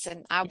to this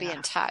and I'll be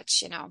in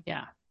touch,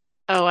 Yeah.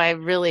 Oh, I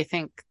really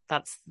think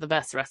that's the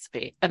best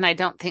recipe. And I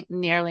don't think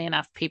nearly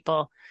enough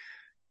people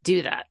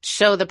do that.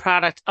 Show the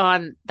product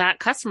on that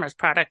customer's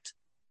product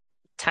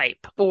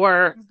type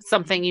or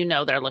something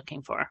they're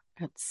looking for.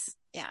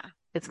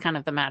 It's kind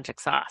of the magic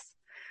sauce.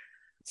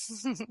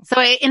 So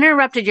I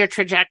interrupted your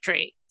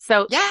trajectory.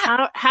 So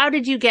how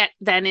did you get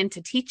then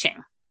into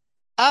teaching?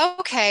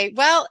 Okay.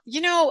 Well,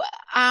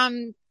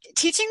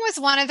 teaching was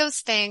one of those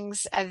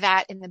things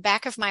that in the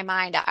back of my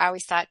mind, I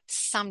always thought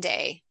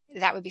someday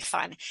that would be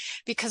fun,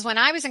 because when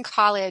I was in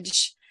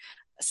college,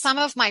 some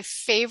of my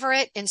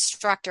favorite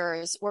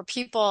instructors were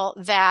people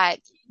that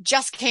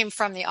just came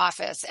from the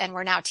office and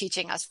were now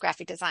teaching us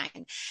graphic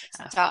design.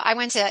 So I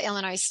went to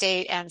Illinois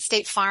State, and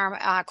State Farm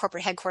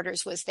corporate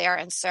headquarters was there.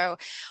 And so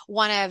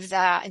one of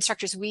the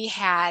instructors we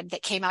had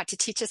that came out to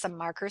teach us a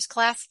markers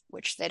class,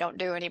 which they don't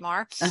do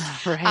anymore.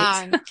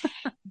 Right.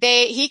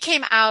 He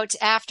came out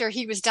after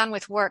he was done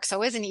with work. So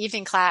it was an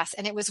evening class,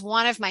 and it was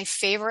one of my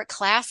favorite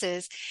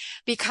classes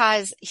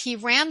because he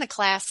ran the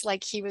class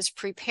like he was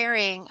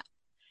preparing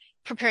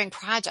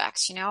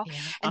projects, and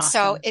awesome.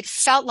 So it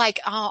felt like,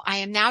 oh, I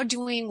am now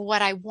doing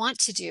what I want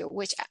to do,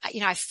 which,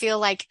 I feel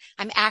like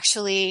I'm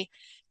actually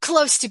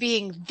close to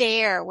being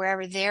there,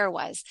 wherever there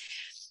was.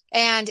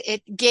 And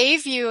it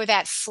gave you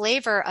that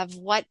flavor of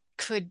what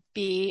could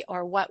be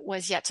or what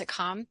was yet to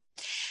come.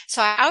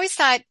 So I always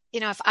thought,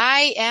 if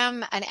I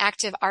am an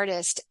active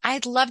artist,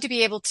 I'd love to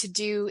be able to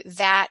do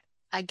that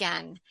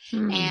again.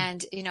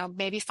 And,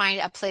 maybe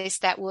find a place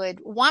that would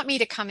want me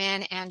to come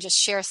in and just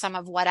share some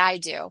of what I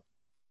do.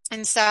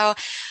 And so,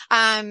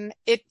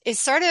 it is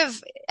sort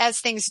of,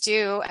 as things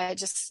do,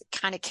 just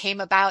kind of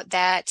came about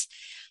that,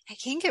 I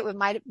think it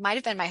might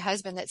have been my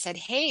husband that said,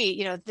 "Hey,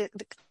 the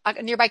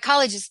nearby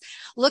college is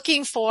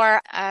looking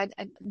for a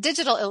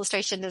digital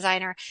illustration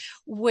designer.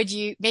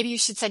 Maybe you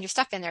should send your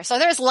stuff in there." So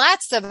there's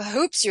lots of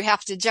hoops you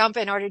have to jump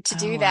in order to Oh,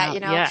 do wow.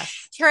 that,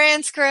 Yes.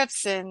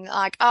 transcripts and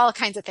like all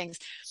kinds of things.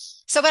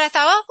 So, but I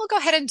thought, well, we'll go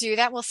ahead and do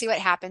that. We'll see what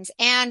happens.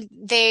 And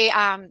they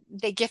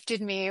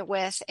gifted me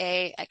with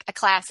a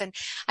class, and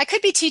I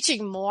could be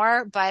teaching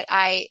more, but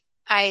I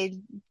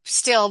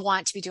still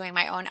want to be doing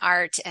my own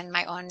art and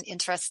my own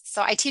interests.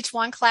 So I teach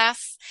one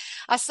class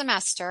a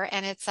semester,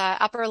 and it's a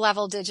upper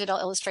level digital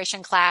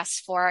illustration class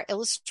for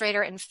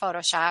Illustrator and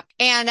Photoshop.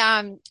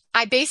 And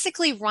I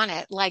basically run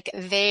it like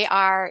they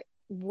are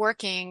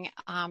working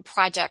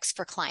projects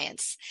for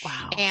clients.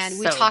 Wow. And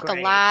we So talk a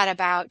great. lot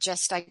about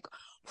just like,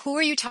 who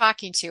are you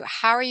talking to?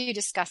 How are you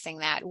discussing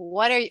that?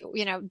 What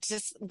are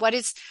just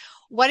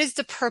what is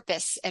the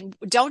purpose? And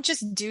don't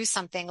just do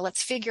something.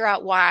 Let's figure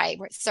out why.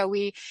 So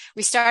we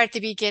start at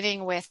the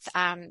beginning with,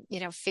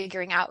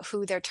 figuring out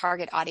who their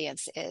target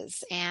audience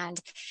is,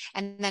 and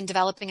then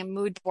developing a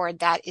mood board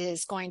that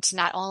is going to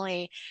not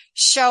only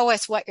show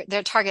us what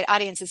their target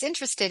audience is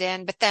interested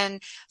in, but then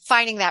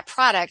finding that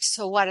product.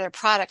 So what other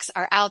products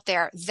are out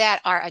there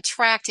that are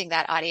attracting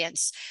that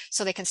audience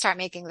so they can start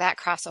making that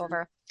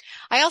crossover.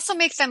 I also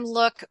make them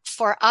look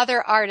for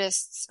other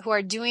artists who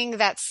are doing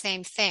that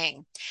same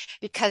thing,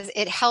 because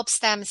it helps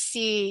them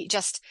see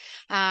just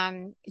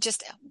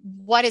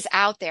what is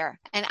out there.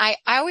 And I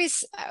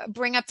always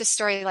bring up the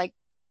story, like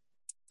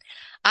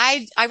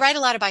I ride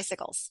a lot of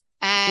bicycles,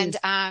 and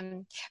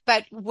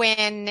but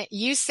when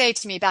you say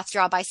to me, "Beth,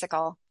 draw a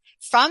bicycle,"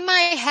 from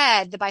my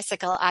head, the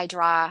bicycle I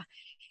draw,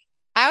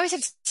 I always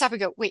have to stop and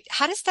go, wait,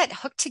 how does that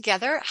hook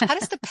together? How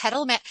does the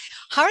pedal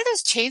how are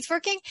those chains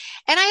working?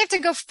 And I have to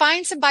go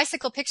find some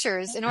bicycle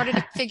pictures in order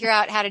to figure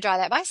out how to draw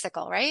that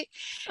bicycle, right?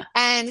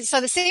 And so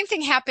the same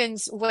thing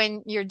happens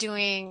when you're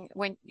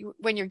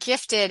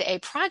gifted a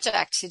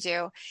project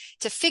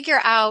to figure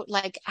out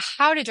like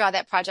how to draw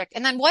that project,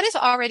 and then what is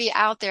already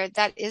out there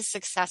that is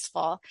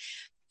successful.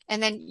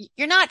 And then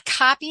you're not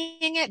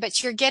copying it,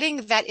 but you're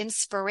getting that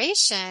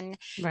inspiration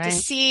to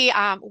see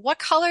what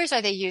colors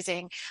are they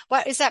using?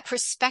 What is that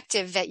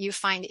perspective that you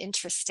find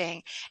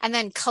interesting? And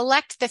then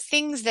collect the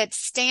things that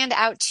stand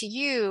out to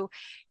you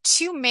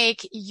to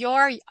make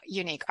your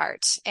unique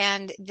art.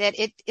 And that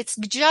it's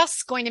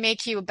just going to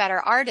make you a better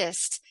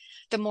artist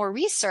the more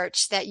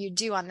research that you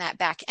do on that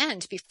back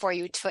end before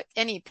you put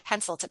any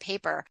pencil to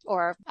paper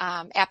or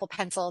Apple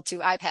Pencil to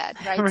iPad,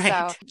 right?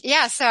 Right. So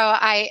yeah, so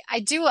I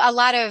do a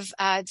lot of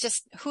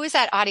just who is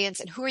that audience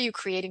and who are you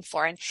creating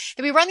for? And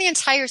we run the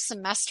entire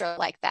semester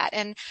like that.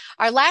 And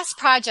our last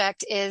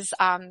project is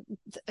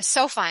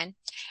so fun.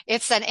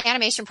 It's an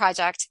animation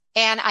project.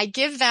 And I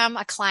give them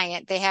a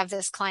client. They have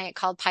this client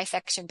called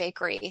Piefaction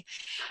Bakery,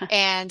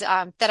 and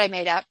that I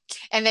made up.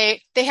 And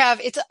they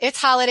have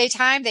it's holiday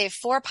time. They have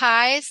 4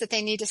 pies that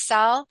they need to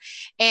sell,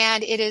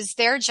 and it is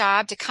their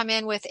job to come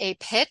in with a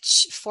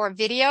pitch for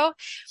video.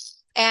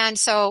 And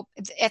so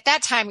at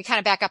that time, we kind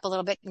of back up a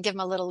little bit and give them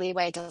a little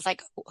leeway to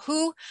like,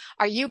 who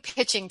are you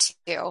pitching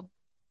to?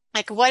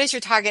 Like, what is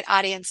your target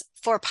audience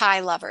for pie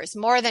lovers?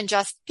 More than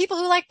just people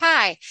who like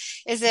pie.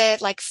 Is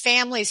it like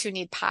families who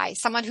need pie?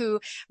 Someone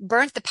who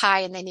burnt the pie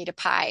and they need a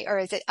pie? Or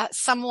is it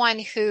someone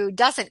who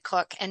doesn't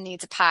cook and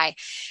needs a pie?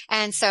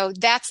 And so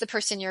that's the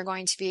person you're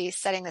going to be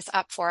setting this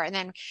up for. And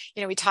then,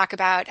 we talk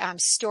about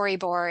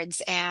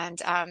storyboards, and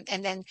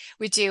then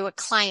we do a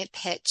client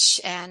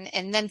pitch. And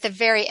then at the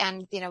very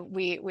end,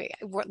 we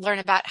learn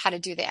about how to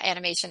do the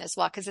animation as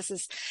well, because this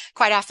is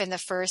quite often the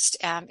first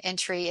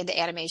entry into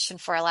animation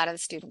for a lot of the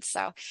students.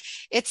 So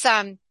it's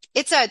a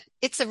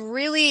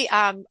really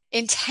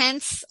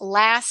intense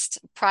last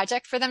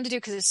project for them to do,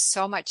 because there's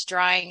so much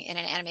drawing in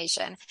an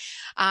animation.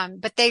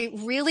 But they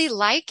really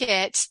like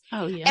it.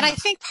 Oh, yeah. And I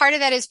think part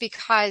of that is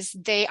because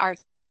they are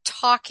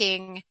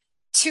talking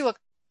to a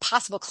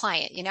possible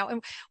client,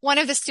 and one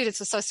of the students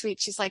was so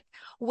sweet. She's like,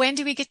 "When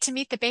do we get to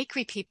meet the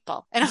bakery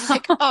people?" And I'm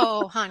like,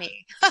 "Oh,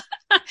 honey,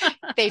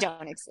 they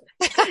don't exist."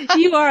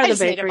 You are the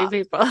bakery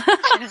people.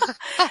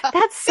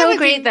 That's so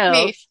great,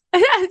 though.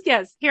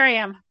 Yes, here I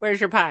am.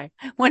 Where's your pie?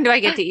 When do I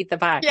get to eat the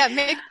pie? Yeah,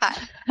 make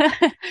pie.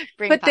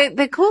 But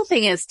the cool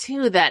thing is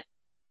too that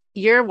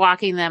you're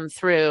walking them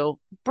through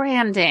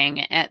branding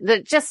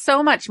and just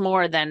so much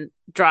more than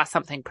draw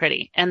something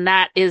pretty. And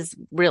that is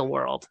real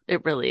world.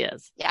 It really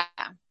is. Yeah.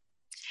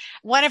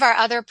 One of our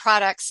other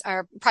products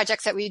or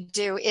projects that we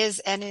do is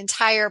an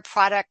entire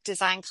product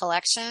design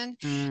collection.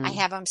 I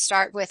have them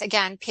start with,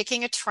 again,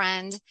 picking a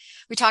trend.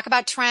 We talk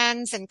about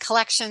trends and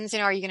collections.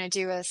 Are you going to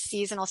do a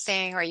seasonal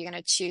thing, or are you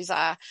going to choose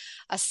a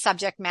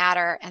subject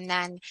matter? And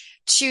then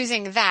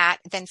choosing that,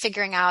 then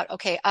figuring out,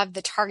 okay, of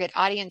the target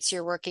audience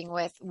you're working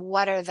with,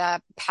 what are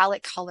the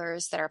palette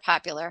colors that are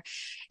popular?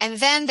 And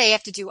then they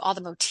have to do all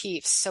the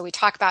motifs. So we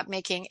talk about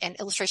making an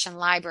illustration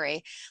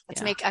library.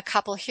 Let's make a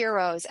couple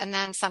heroes and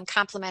then some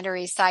complementary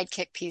auxiliary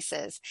sidekick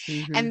pieces.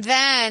 Mm-hmm. And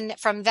then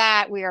from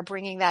that, we are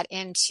bringing that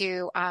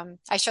into,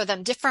 I show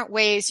them different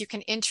ways you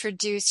can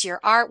introduce your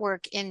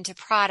artwork into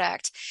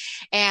product.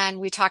 And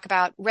we talk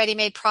about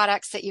ready-made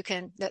products that you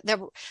can,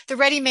 the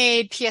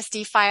ready-made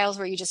PSD files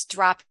where you just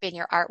drop in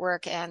your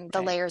artwork and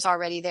the layer's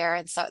already there.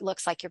 And so it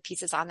looks like your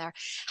piece is on there.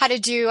 How to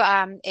do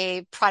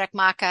a product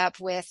mock-up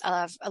with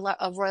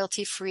a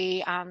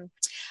royalty-free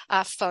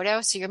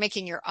photo. So you're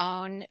making your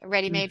own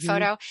ready-made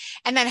photo.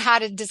 And then how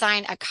to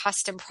design a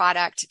custom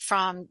product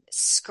from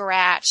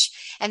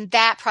scratch. And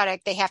that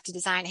product they have to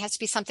design, it has to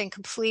be something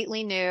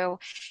completely new,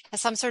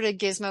 has some sort of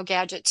gizmo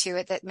gadget to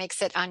it that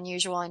makes it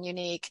unusual and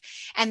unique,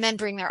 and then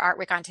bring their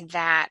artwork onto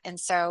that. And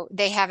so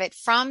they have it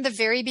from the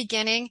very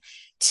beginning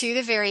to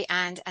the very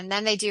end, and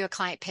then they do a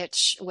client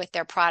pitch with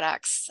their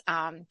products.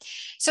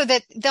 So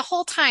that the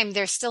whole time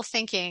they're still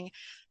thinking,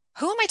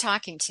 who am I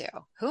talking to?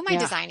 Who am I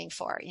designing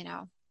for?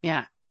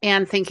 Yeah.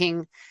 And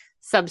thinking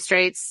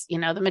substrates,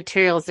 the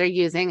materials they're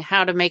using,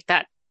 how to make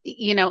that,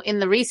 in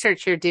the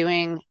research you're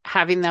doing,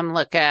 having them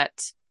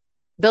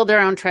build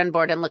their own trend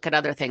board and look at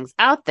other things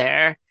out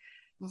there.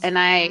 And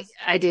I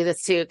do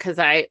this too, because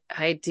I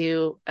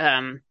do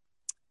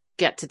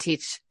get to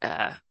teach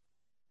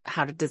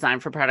how to design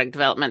for product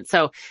development.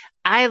 So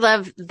I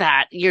love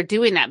that you're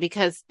doing that,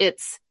 because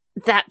it's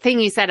that thing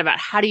you said about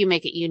how do you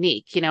make it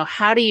unique?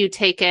 How do you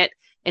take it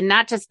and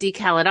not just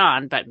decal it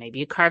on, but maybe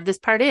you carve this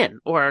part in,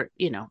 or,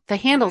 the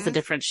handle's a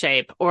different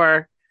shape,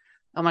 or,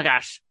 oh my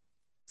gosh,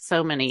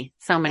 so many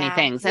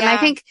things. And I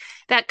think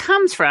that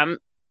comes from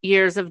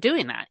years of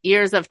doing that,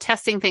 years of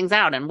testing things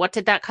out. And what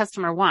did that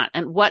customer want?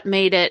 And what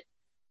made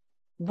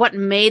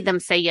them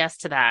say yes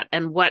to that?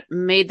 And what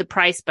made the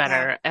price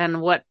better?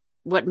 And what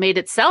made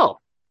it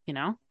sell,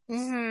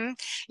 Mm-hmm.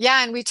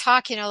 Yeah. And we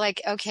talk,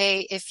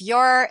 okay, if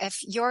your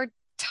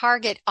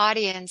target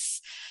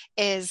audience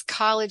is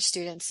college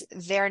students,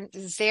 their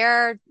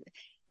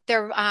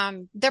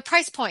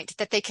price point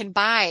that they can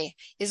buy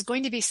is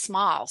going to be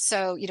small.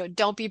 So,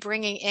 don't be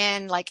bringing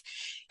in like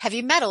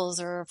heavy metals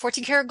or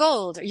 14 karat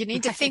gold. You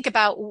need to think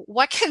about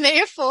what can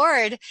they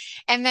afford,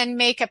 and then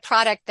make a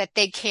product that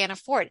they can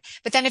afford.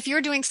 But then if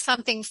you're doing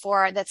something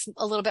that's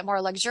a little bit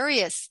more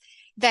luxurious,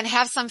 then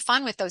have some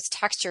fun with those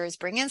textures.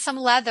 Bring in some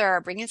leather,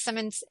 bring in some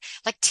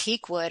like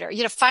teak wood, or,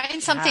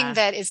 find something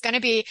that is going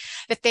to be,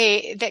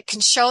 that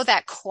can show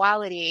that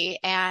quality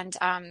and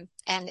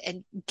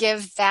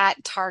give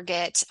that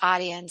target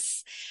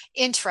audience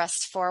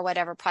interest for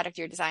whatever product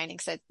you're designing.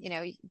 So,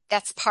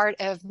 that's part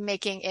of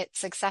making it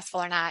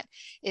successful or not,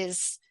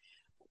 is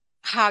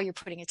how you're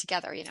putting it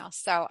together,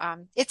 So,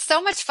 it's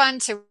so much fun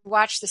to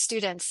watch the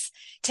students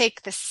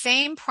take the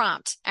same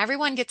prompt.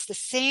 Everyone gets the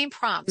same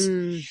prompt.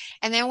 And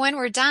then when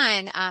we're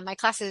done, my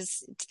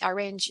classes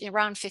range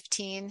around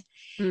 15.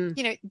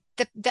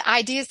 The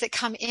ideas that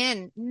come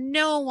in,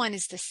 no one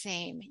is the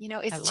same.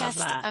 It's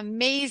just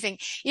amazing.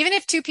 Even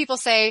if two people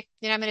say,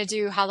 I'm going to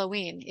do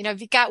Halloween,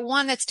 if you've got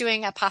one that's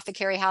doing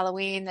Apothecary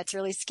Halloween, that's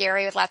really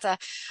scary with lots of,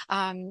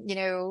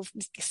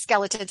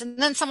 skeletons, and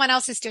then someone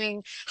else is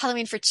doing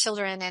Halloween for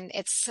children, and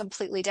it's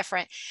completely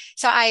different.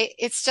 So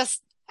it's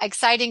just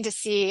exciting to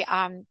see,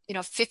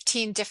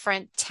 15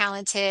 different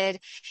talented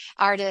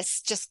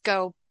artists just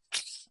go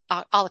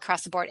all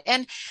across the board.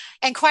 And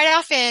quite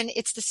often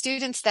it's the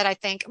students that I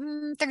think,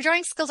 their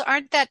drawing skills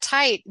aren't that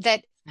tight,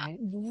 that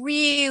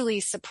really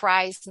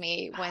surprised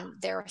me when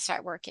they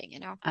start working,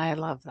 I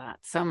love that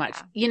so much.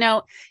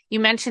 You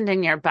mentioned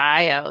in your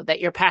bio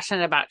that you're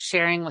passionate about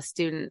sharing with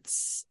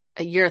students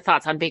your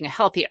thoughts on being a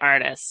healthy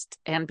artist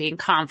and being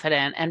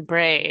confident and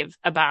brave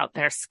about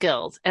their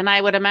skills. And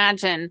I would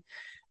imagine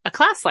a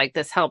class like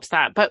this helps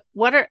that. But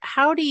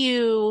how do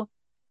you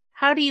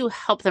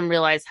help them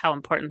realize how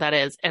important that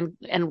is, and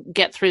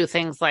get through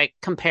things like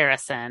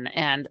comparison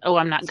and, oh,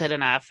 I'm not good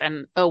enough,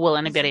 and, oh, will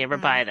anybody ever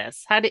buy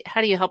this? How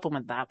do you help them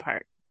with that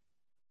part?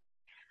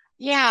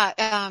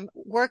 Yeah.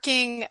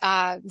 Working,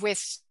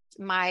 with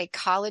my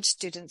college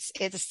students,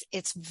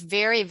 it's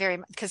very, very,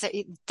 because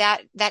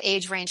that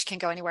age range can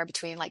go anywhere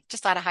between like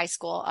just out of high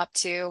school up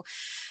to,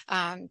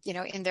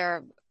 in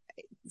their,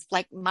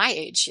 like my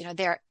age,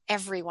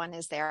 everyone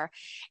is there.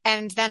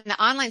 And then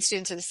the online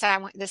students are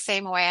the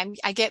same way.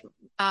 I get,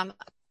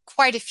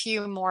 quite a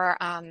few more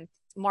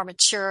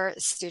mature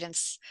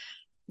students,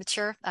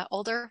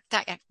 older,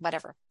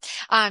 whatever.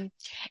 And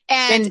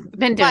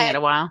been doing it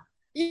a while.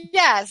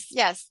 Yes.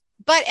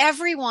 But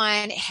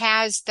everyone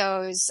has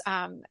those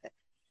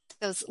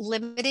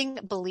limiting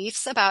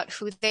beliefs about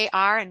who they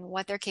are and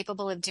what they're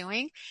capable of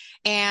doing.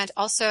 And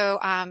also,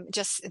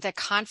 just the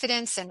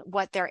confidence and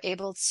what they're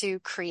able to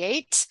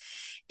create,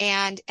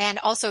 and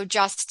also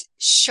just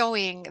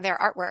showing their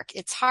artwork.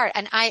 It's hard.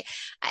 And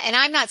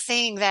I'm not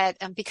saying that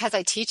because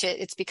I teach it,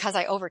 it's because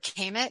I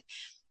overcame it.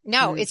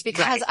 No, it's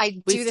because I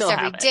do this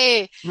every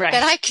day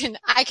that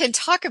I can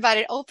talk about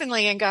it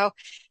openly and go,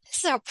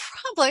 this is a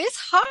problem.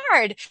 It's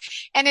hard.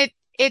 And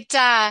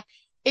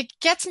it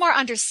gets more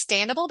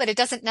understandable, but it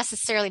doesn't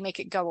necessarily make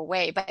it go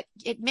away, but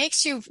it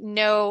makes you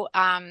know,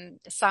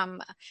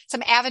 some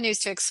avenues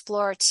to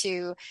explore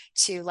to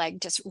like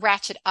just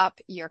ratchet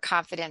up your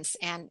confidence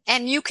and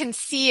you can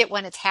see it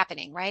when it's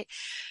happening, right?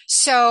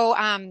 So,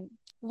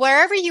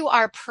 wherever you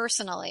are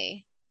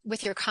personally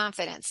with your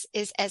confidence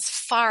is as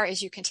far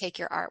as you can take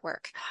your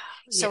artwork.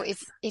 So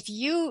Yes. if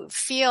you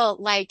feel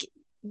like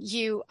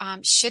you,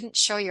 shouldn't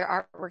show your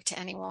artwork to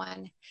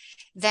anyone,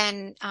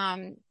 then,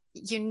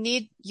 you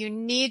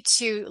need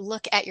to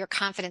look at your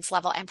confidence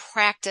level and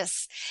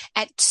practice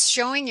at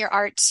showing your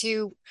art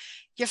to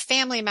your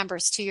family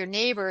members, to your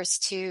neighbors,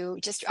 to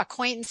just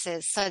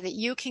acquaintances so that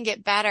you can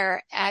get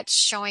better at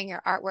showing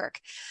your artwork.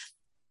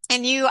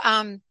 And you,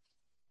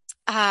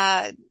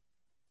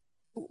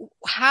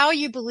 how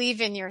you believe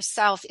in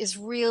yourself is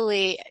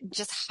really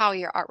just how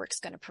your artwork's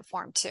going to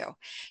perform too.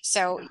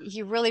 So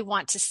you really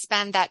want to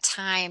spend that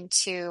time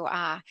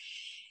to,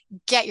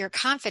 get your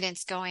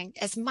confidence going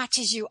as much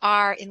as you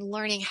are in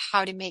learning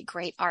how to make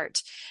great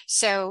art.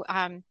 So,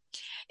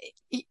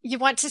 you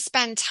want to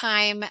spend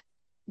time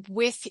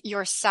with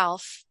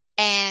yourself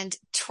and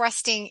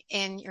trusting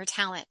in your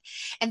talent.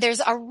 And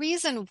there's a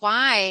reason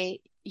why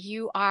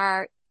you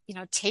are,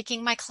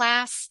 taking my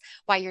class,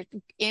 why you're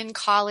in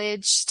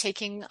college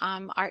taking,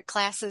 art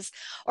classes,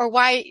 or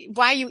why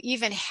you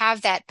even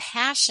have that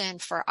passion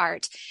for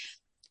art.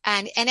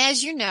 And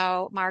as you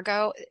know,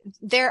 Margot,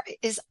 there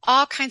is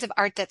all kinds of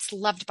art that's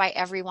loved by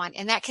everyone.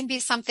 And that can be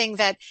something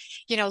that,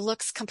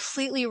 looks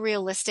completely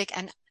realistic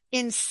and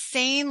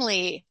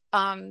insanely,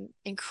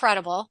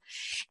 incredible.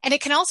 And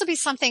it can also be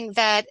something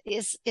that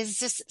is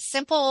just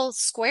simple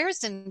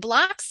squares and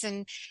blocks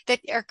and that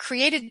are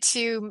created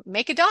to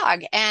make a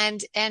dog.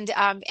 And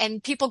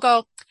people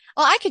go,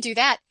 oh, I could do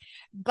that.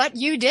 But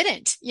you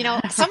didn't,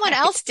 someone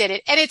else did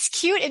it and it's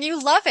cute and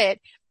you love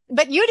it.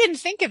 But you didn't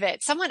think of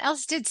it. Someone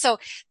else did. So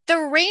the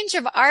range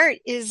of art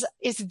is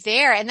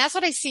there. And that's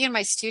what I see in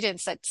my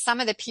students, that some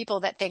of the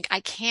people that think I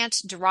can't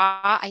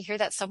draw, I hear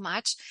that so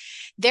much.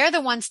 They're the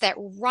ones that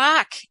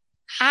rock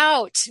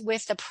out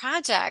with the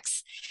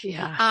projects.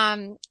 Yeah.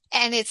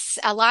 And it's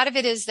a lot of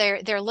it is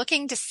they're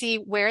looking to see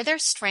where their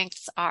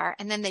strengths are,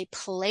 and then they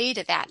play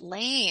to that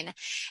lane.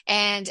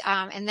 And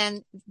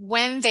then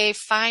when they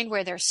find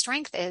where their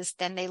strength is,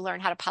 then they learn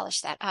how to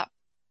polish that up.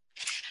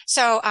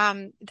 So,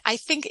 I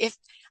think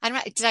I don't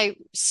know,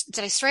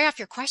 did I stray off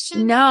your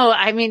question? No,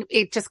 I mean,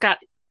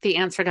 the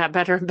answer got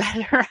better and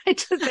better. I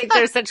just think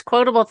there's such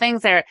quotable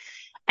things there.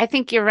 I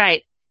think you're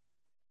right.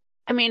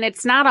 I mean,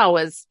 it's not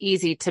always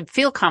easy to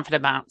feel confident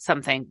about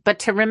something, but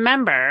to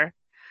remember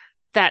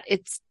that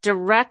it's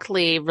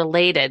directly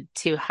related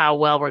to how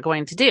well we're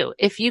going to do.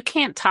 If you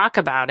can't talk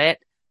about it,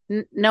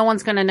 no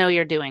one's going to know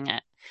you're doing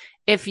it.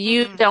 If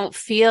you don't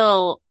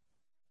feel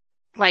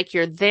like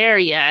you're there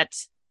yet,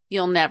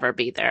 you'll never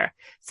be there.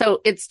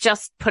 So it's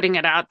just putting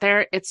it out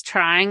there. It's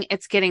trying,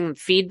 it's getting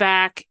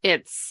feedback.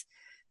 It's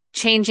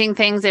changing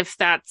things if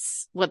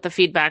that's what the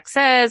feedback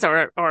says,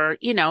 or,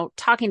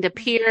 talking to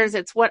peers.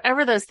 It's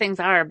whatever those things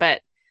are,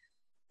 but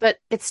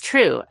it's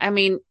true. I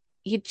mean,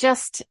 you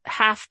just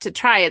have to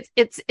try it.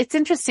 It's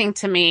interesting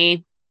to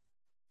me.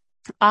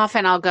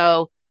 Often I'll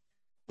go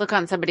look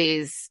on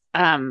somebody's,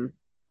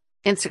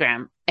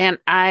 Instagram, and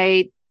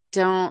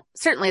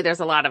certainly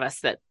there's a lot of us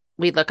that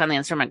we look on the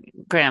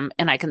Instagram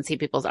and I can see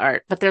people's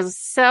art, but there's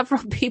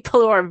several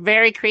people who are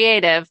very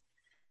creative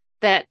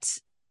that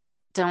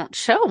don't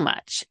show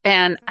much.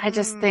 And I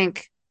just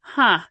think,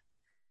 I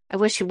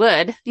wish you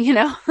would,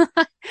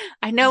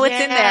 I know it's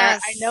in there.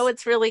 I know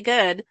it's really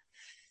good.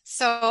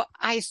 So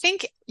I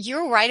think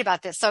you're right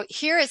about this. So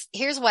here's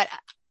what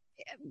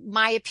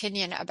my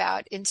opinion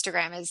about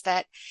Instagram is,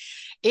 that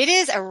it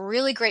is a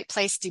really great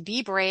place to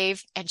be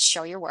brave and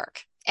show your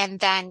work.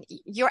 And then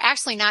you're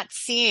actually not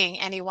seeing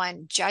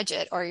anyone judge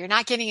it, or you're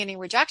not getting any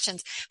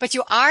rejections, but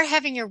you are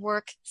having your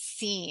work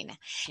seen. Yeah.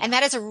 And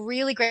that is a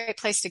really great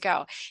place to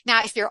go.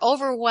 Now, if you're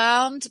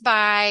overwhelmed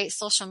by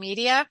social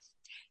media,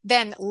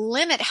 then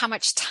limit how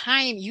much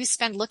time you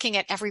spend looking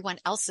at everyone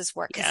else's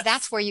work, because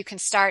that's where you can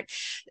start,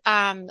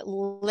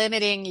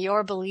 limiting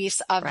your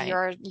beliefs of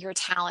your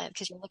talent,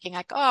 because you're looking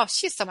like, oh,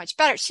 she's so much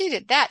better. She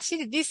did that. She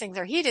did these things,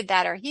 or he did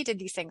that, or he did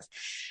these things.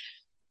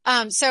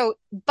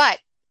 But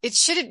it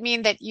shouldn't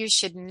mean that you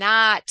should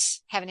not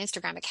have an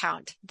Instagram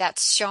account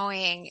that's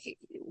showing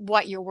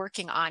what you're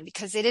working on,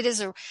 because it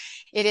is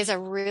a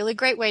really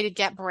great way to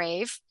get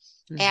brave.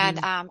 And,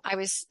 I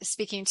was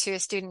speaking to a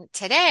student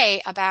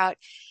today about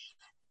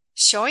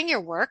showing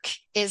your work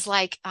is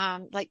like,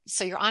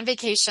 so you're on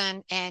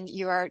vacation and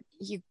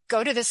you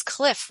go to this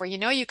cliff where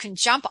you can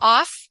jump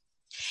off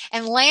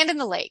and land in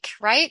the lake,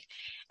 right?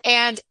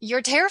 And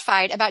you're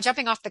terrified about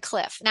jumping off the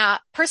cliff. Now,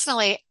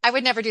 personally, I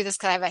would never do this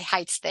because I have a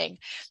heights thing,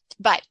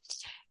 but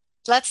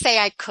let's say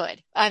I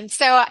could. And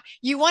so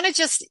you want to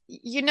just,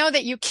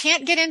 that you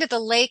can't get into the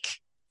lake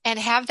and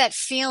have that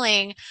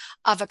feeling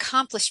of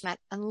accomplishment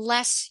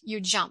unless you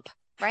jump,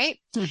 right?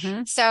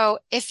 So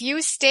if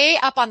you stay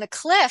up on the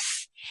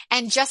cliff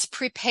and just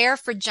prepare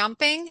for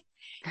jumping,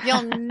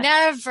 You'll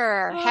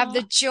never have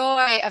the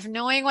joy of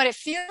knowing what it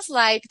feels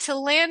like to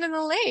land in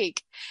the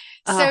lake.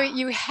 So Oh,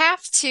 you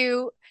have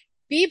to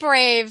be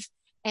brave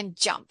and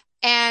jump.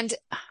 And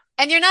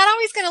you're not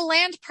always going to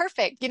land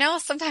perfect.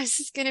 Sometimes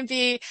it's going to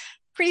be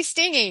pretty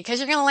stingy because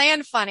you're going to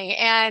land funny.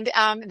 And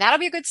that'll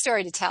be a good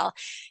story to tell.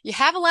 You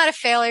have a lot of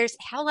failures,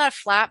 have a lot of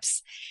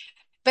flops,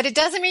 but it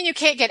doesn't mean you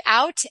can't get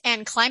out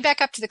and climb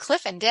back up to the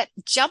cliff and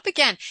jump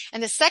again.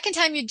 And the second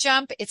time you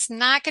jump, it's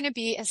not going to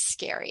be as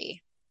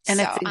scary. and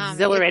it's So,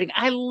 exhilarating.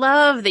 I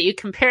love that you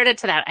compared it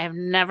to that. I have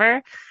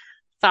never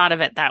thought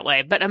of it that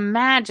way, but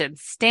imagine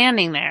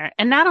standing there.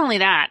 And not only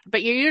that,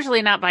 but you're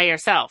usually not by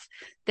yourself.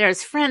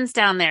 There's friends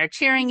down there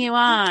cheering you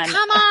on.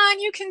 Come on,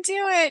 you can do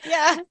it.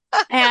 Yeah.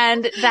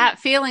 And that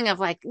feeling of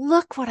like,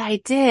 look what I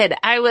did.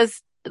 I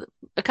was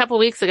a couple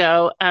weeks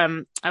ago,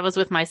 I was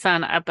with my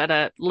son up at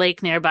a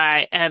lake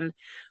nearby, and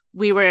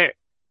we were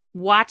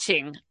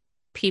watching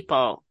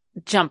people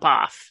jump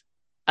off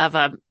of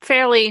a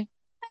fairly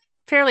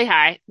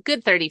high,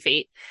 good 30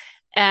 feet.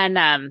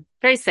 And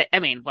very safe. I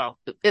mean, well,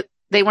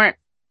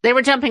 they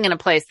were jumping in a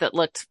place that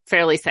looked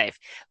fairly safe.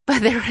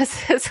 But there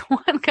was this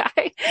one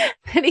guy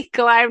that he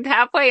climbed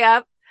halfway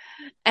up,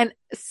 and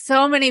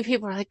so many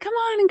people were like, come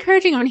on,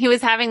 encouraging him. And he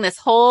was having this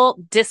whole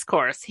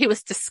discourse. He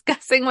was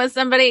discussing with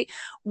somebody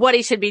what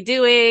he should be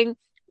doing,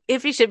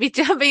 if he should be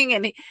jumping.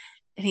 And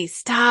he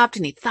stopped,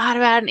 and he thought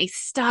about it, and he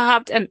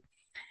stopped, and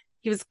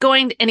he was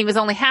and he was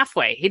only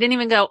halfway. He didn't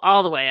even go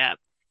all the way up.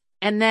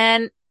 And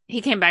then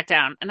he came back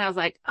down, and I was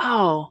like,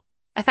 oh,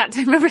 I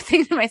remember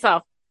thinking to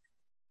myself,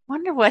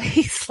 wonder what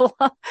wonder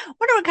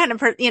what kind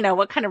of,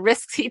 what kind of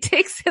risks he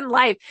takes in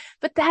life.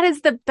 But that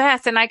is the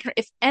best. And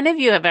if any of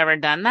you have ever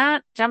done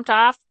that, jumped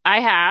off,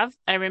 I have.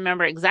 I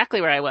remember exactly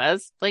where I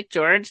was, Lake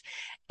George,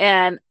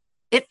 and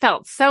it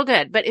felt so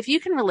good. But if you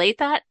can relate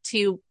that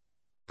to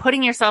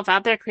putting yourself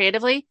out there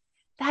creatively,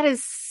 that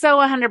is so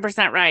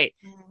 100% right.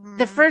 Mm-hmm.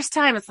 The first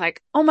time it's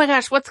like, oh my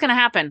gosh, what's going to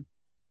happen?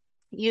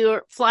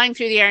 You're flying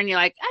through the air and you're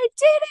like, I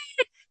did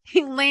it.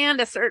 You land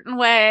a certain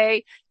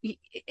way,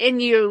 and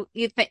you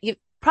think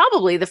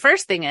probably the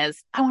first thing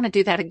is, I want to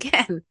do that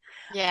again.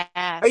 Yes.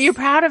 Are you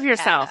proud of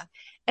yourself?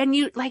 Yeah. And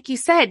you, like you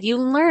said, you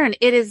learn.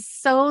 It is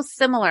so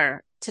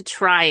similar to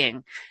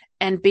trying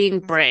and being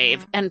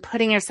brave and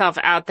putting yourself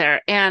out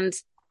there. And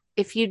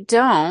if you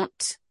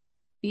don't,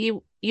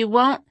 you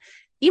won't,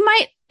 you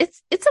might,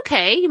 it's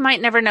okay. You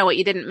might never know what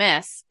you didn't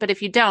miss, but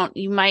if you don't,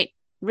 you might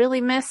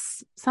really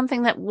miss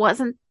something that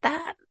wasn't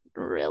that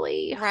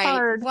really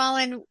hard. Well,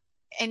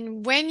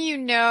 and when you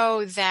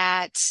know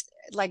that,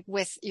 like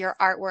with your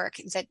artwork,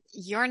 that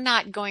you're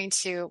not going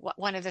to,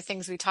 one of the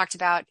things we talked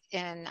about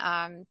in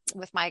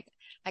with my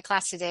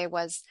class today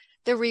was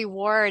the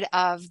reward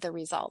of the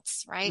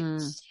results, right?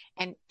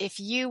 And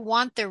if you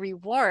want the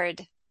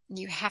reward,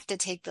 you have to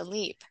take the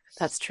leap.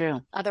 That's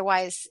true.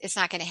 Otherwise, it's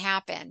not going to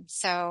happen.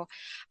 So,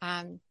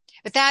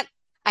 but that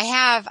I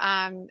have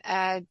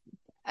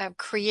a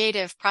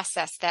creative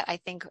process that I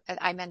think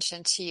I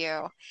mentioned to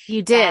you.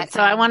 You did.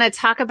 So I want to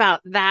talk about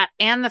that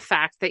and the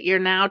fact that you're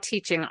now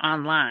teaching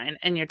online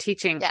and you're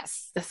teaching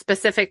the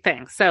specific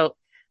thing. So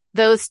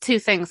those two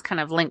things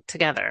kind of link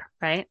together,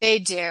 right? They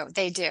do.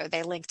 They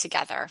link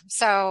together.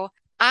 So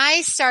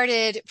I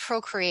started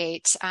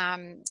Procreate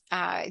in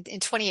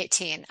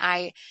 2018.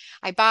 I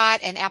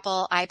bought an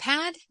Apple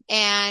iPad,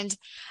 and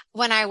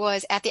when I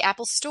was at the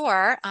Apple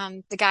store,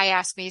 the guy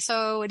asked me,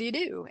 "So what do you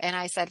do?" And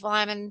I said, "Well,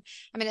 I'm an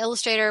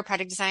illustrator,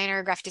 product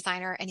designer, graphic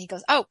designer." And he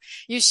goes, "Oh,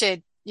 you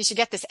should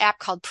get this app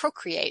called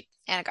Procreate."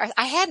 And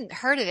I hadn't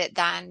heard of it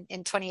then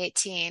in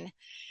 2018,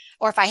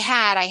 or if I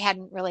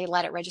hadn't really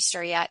let it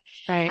register yet.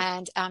 Right.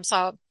 And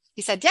so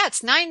he said, "Yeah,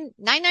 it's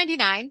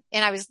 $9.99."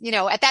 And I was,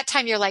 at that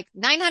time you're like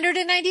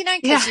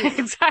 $999. Yeah,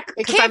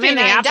 exactly. It can't I'm be in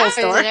the Apple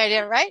store,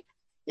 right?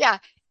 Yeah.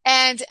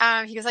 And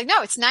he was like,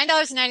 "No, it's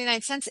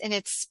 $9.99, and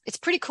it's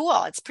pretty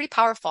cool. It's pretty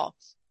powerful."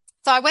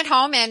 So I went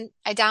home and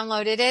I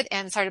downloaded it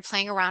and started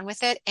playing around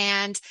with it.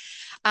 And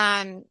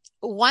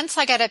once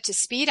I got up to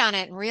speed on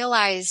it and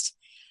realized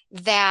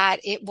that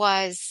it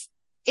was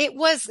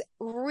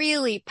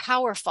really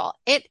powerful.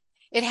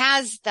 It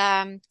has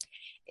the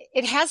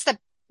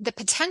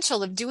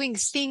potential of doing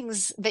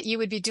things that you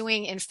would be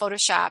doing in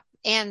Photoshop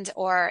and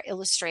or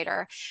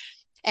Illustrator.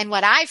 And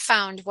what I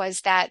found was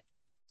that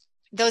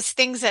those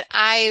things that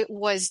I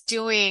was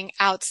doing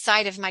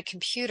outside of my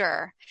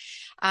computer,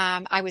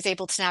 I was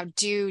able to now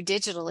do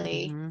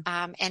digitally.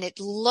 And it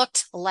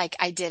looked like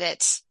I did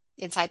it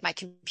inside my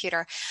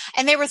computer.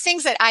 And they were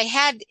things that I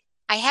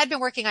had been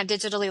working on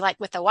digitally, like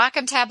with the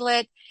Wacom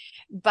tablet,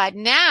 but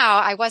now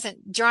I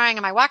wasn't drawing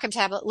on my Wacom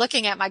tablet,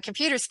 looking at my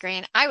computer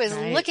screen. I was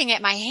looking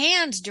at my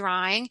hand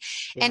drawing,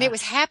 and it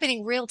was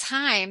happening real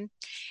time.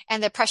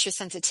 And the pressure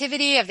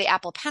sensitivity of the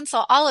Apple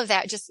Pencil, all of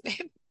that just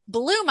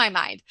blew my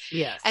mind.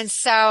 Yes. And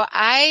so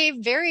I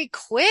very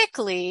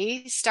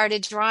quickly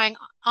started drawing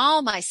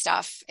all my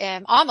stuff,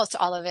 almost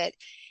all of it,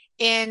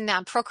 in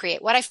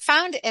Procreate. What I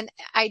found, and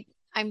I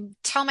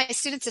tell my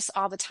students this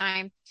all the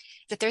time,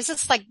 that there's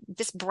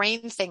this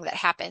brain thing that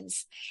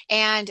happens.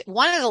 And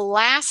one of the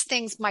last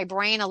things my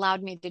brain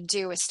allowed me to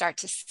do is start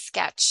to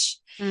sketch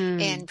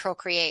in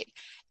Procreate.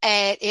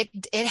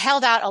 It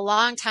held out a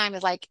long time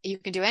with like, you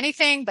can do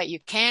anything, but you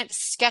can't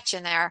sketch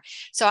in there.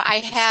 So I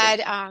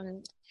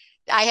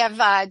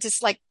have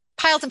just like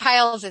piles and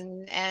piles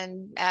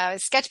and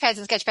sketch pads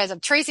and sketch pads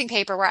of tracing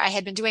paper where I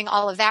had been doing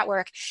all of that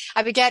work.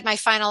 I would get my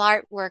final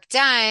artwork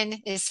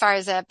done as far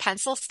as a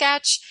pencil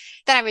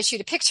sketch. Then I would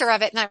shoot a picture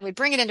of it and I would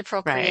bring it into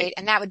Procreate,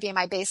 and that would be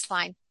my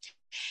baseline.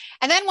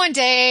 And then one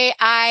day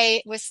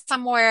I was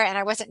somewhere and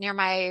I wasn't near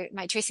my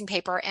tracing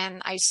paper,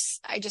 and I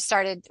just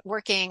started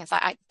working. It's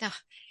like,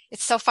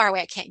 it's so far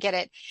away, I can't get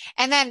it.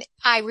 And then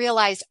I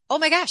realized, oh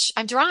my gosh,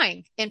 I'm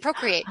drawing in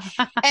Procreate.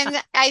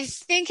 And I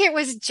think it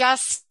was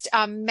just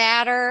a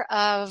matter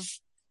of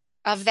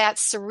that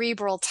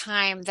cerebral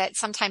time that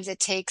sometimes it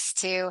takes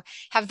to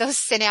have those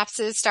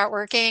synapses start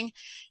working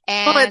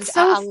and well, it's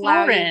so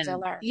allow foreign, you to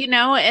learn. you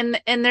know,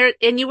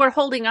 and you were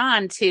holding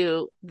on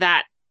to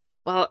that.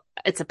 Well,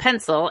 it's a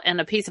pencil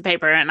and a piece of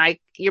paper, and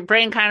your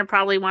brain kind of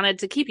probably wanted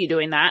to keep you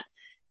doing that.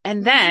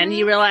 And then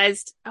you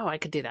realized, oh, I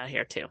could do that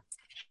here too.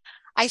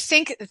 I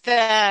think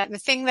the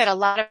thing that a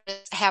lot of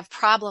us have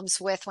problems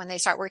with when they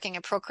start working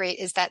in Procreate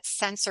is that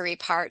sensory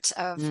part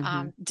of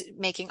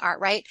making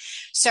art, right?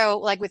 So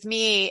like with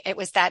me, it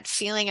was that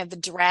feeling of the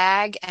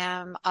drag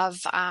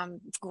of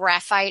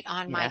graphite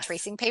on my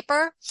tracing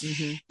paper.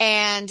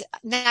 And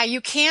now you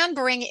can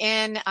bring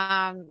in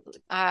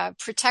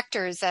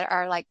protectors that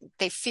are like,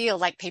 they feel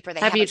like paper.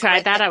 Have you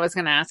tried that? I was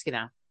going to ask you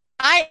now.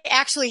 I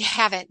actually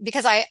haven't,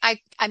 because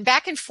I'm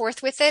back and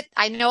forth with it.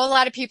 I know a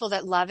lot of people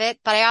that love it,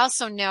 but I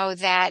also know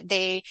that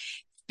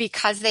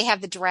because they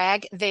have the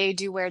drag, they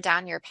do wear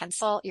down your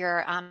pencil,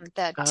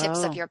 the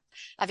tips of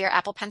your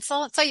Apple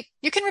Pencil. So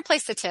you can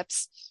replace the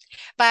tips,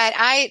 but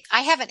I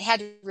haven't had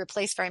to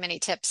replace very many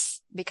tips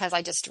because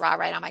I just draw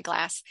right on my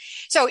glass.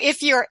 So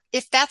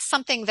if that's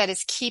something that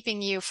is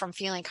keeping you from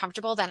feeling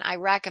comfortable, then I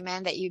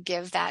recommend that you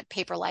give that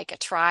Paperlike a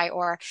try.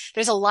 Or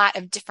there's a lot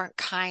of different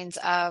kinds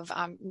of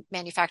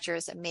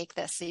manufacturers that make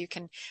this, so you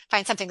can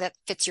find something that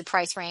fits your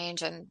price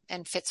range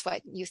and fits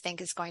what you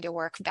think is going to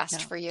work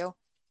best for you.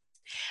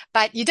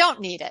 But you don't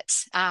need it.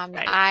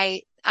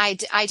 Right.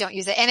 I don't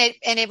use it.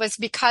 And it was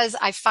because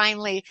I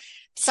finally,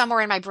 somewhere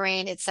in my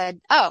brain, it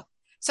said, oh,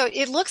 so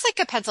it looks like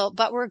a pencil,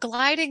 but we're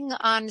gliding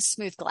on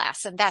smooth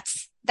glass, and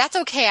that's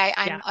okay.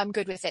 I'm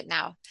good with it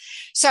now.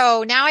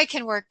 So now I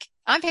can work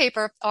on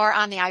paper or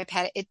on the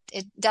iPad.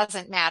 It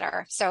doesn't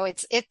matter. So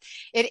it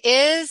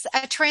is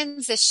a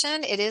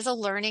transition. It is a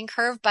learning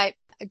curve, but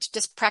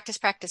just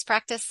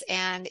practice,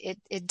 and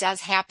it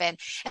does happen.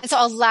 And so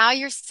allow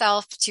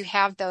yourself to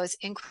have those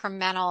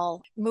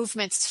incremental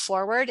movements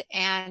forward,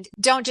 and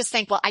don't just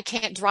think, well, I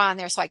can't draw on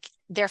there, so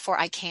therefore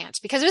I can't,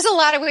 because there's a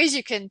lot of ways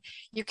you can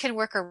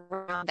work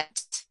around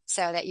it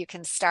so that you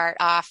can start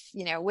off,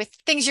 with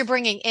things you're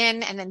bringing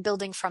in and then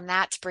building from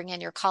that to bring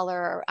in your color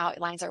or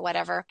outlines or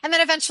whatever. And then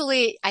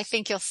eventually I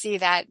think you'll see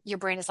that your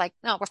brain is like,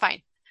 no, we're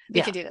fine.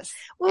 We can do this.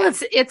 Well,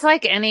 it's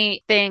like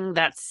anything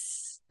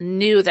that's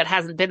new that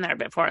hasn't been there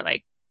before.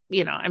 Like,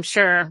 I'm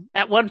sure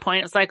at one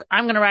point it's like,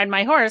 I'm going to ride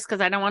my horse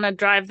because I don't want to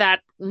drive that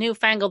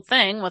newfangled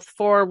thing with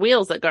 4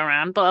 wheels that go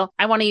around. Well,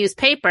 I want to use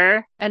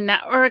paper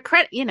or a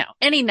credit,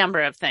 any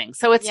number of things.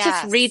 So it's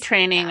just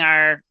retraining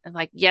our,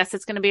 like, yes,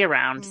 it's going to be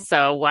around.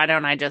 So why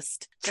don't I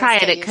just try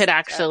it? It could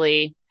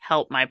actually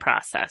help my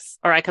process,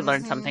 or I could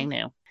learn something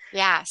new.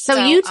 Yeah.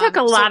 So you took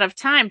a lot of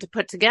time to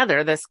put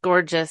together this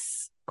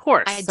gorgeous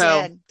course. I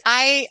did.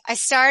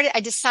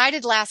 I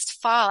decided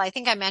last fall, I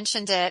think I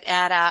mentioned it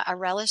at a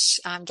Relish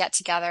get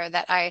together,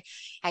 that I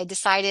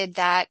decided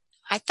that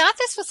I thought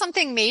this was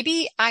something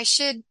maybe I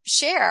should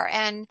share.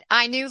 And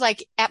I knew,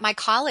 like, at my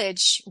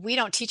college, we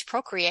don't teach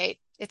Procreate.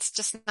 It's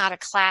just not a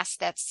class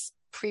that's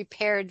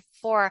prepared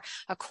for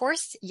a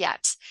course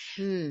yet.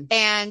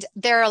 And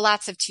there are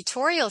lots of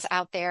tutorials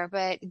out there,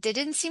 but there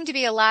didn't seem to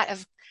be a lot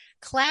of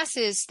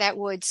classes that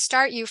would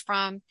start you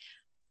from,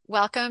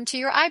 welcome to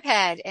your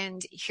iPad,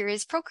 and here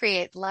is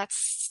Procreate.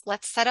 Let's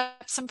set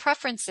up some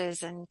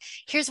preferences, and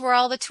here's where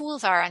all the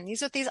tools are, and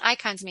these are what these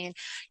icons mean,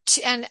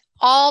 and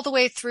all the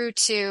way through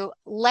to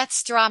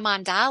let's draw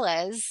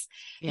mandalas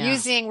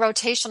using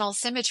rotational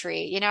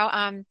symmetry,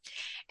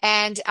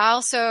 and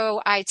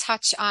also I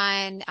touch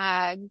on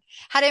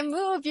how to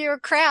move your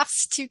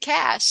crafts to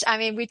cash. I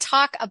mean, we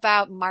talk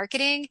about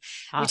marketing.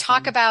 Awesome. We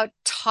talk about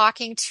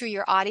talking to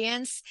your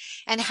audience,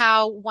 and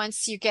how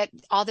once you get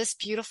all this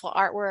beautiful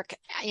artwork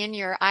in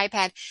your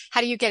iPad,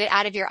 how do you get it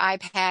out of your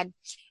iPad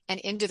and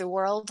into the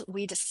world?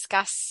 We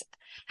discuss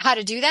how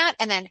to do that,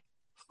 and then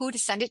who to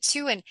send it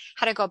to and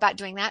how to go about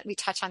doing that. We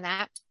touch on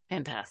that.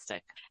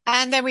 Fantastic.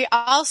 And then we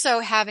also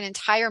have an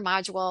entire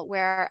module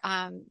where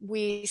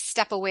we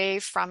step away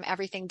from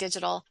everything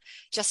digital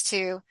just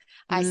to,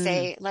 I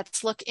say,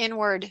 let's look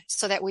inward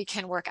so that we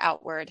can work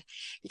outward.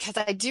 Because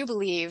I do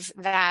believe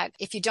that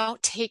if you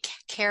don't take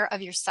care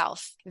of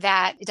yourself,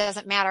 that it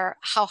doesn't matter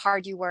how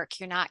hard you work,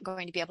 you're not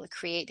going to be able to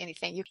create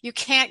anything. You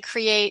can't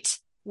create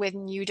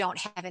when you don't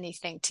have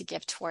anything to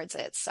give towards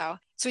it. So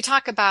we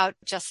talk about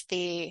just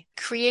the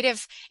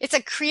creative, it's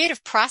a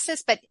creative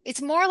process, but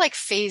it's more like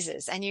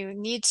phases, and you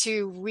need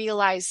to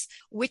realize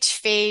which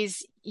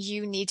phase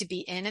you need to be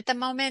in at the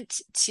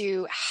moment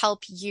to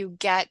help you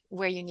get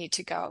where you need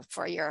to go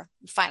for your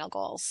final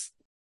goals.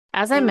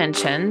 As I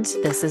mentioned,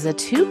 this is a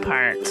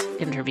 2-part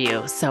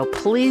interview, so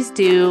please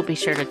do be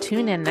sure to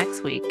tune in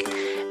next week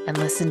and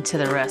listen to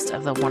the rest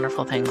of the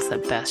wonderful things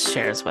that Beth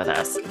shares with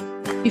us.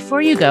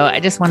 Before you go,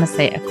 I just want to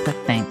say a quick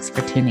thanks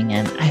for tuning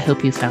in. I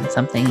hope you found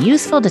something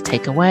useful to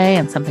take away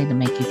and something to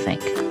make you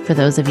think. For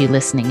those of you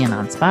listening in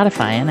on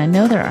Spotify, and I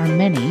know there are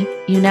many,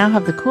 you now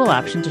have the cool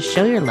option to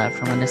show your love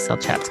for Windowsill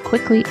Chats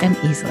quickly and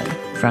easily.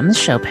 From the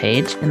show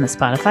page in the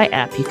Spotify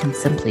app, you can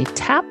simply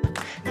tap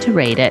to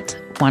rate it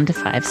 1 to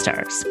 5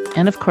 stars.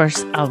 And of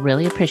course, I'll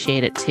really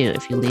appreciate it too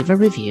if you leave a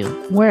review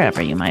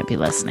wherever you might be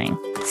listening.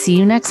 See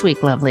you next week,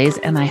 lovelies,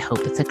 and I hope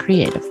it's a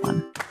creative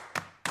one.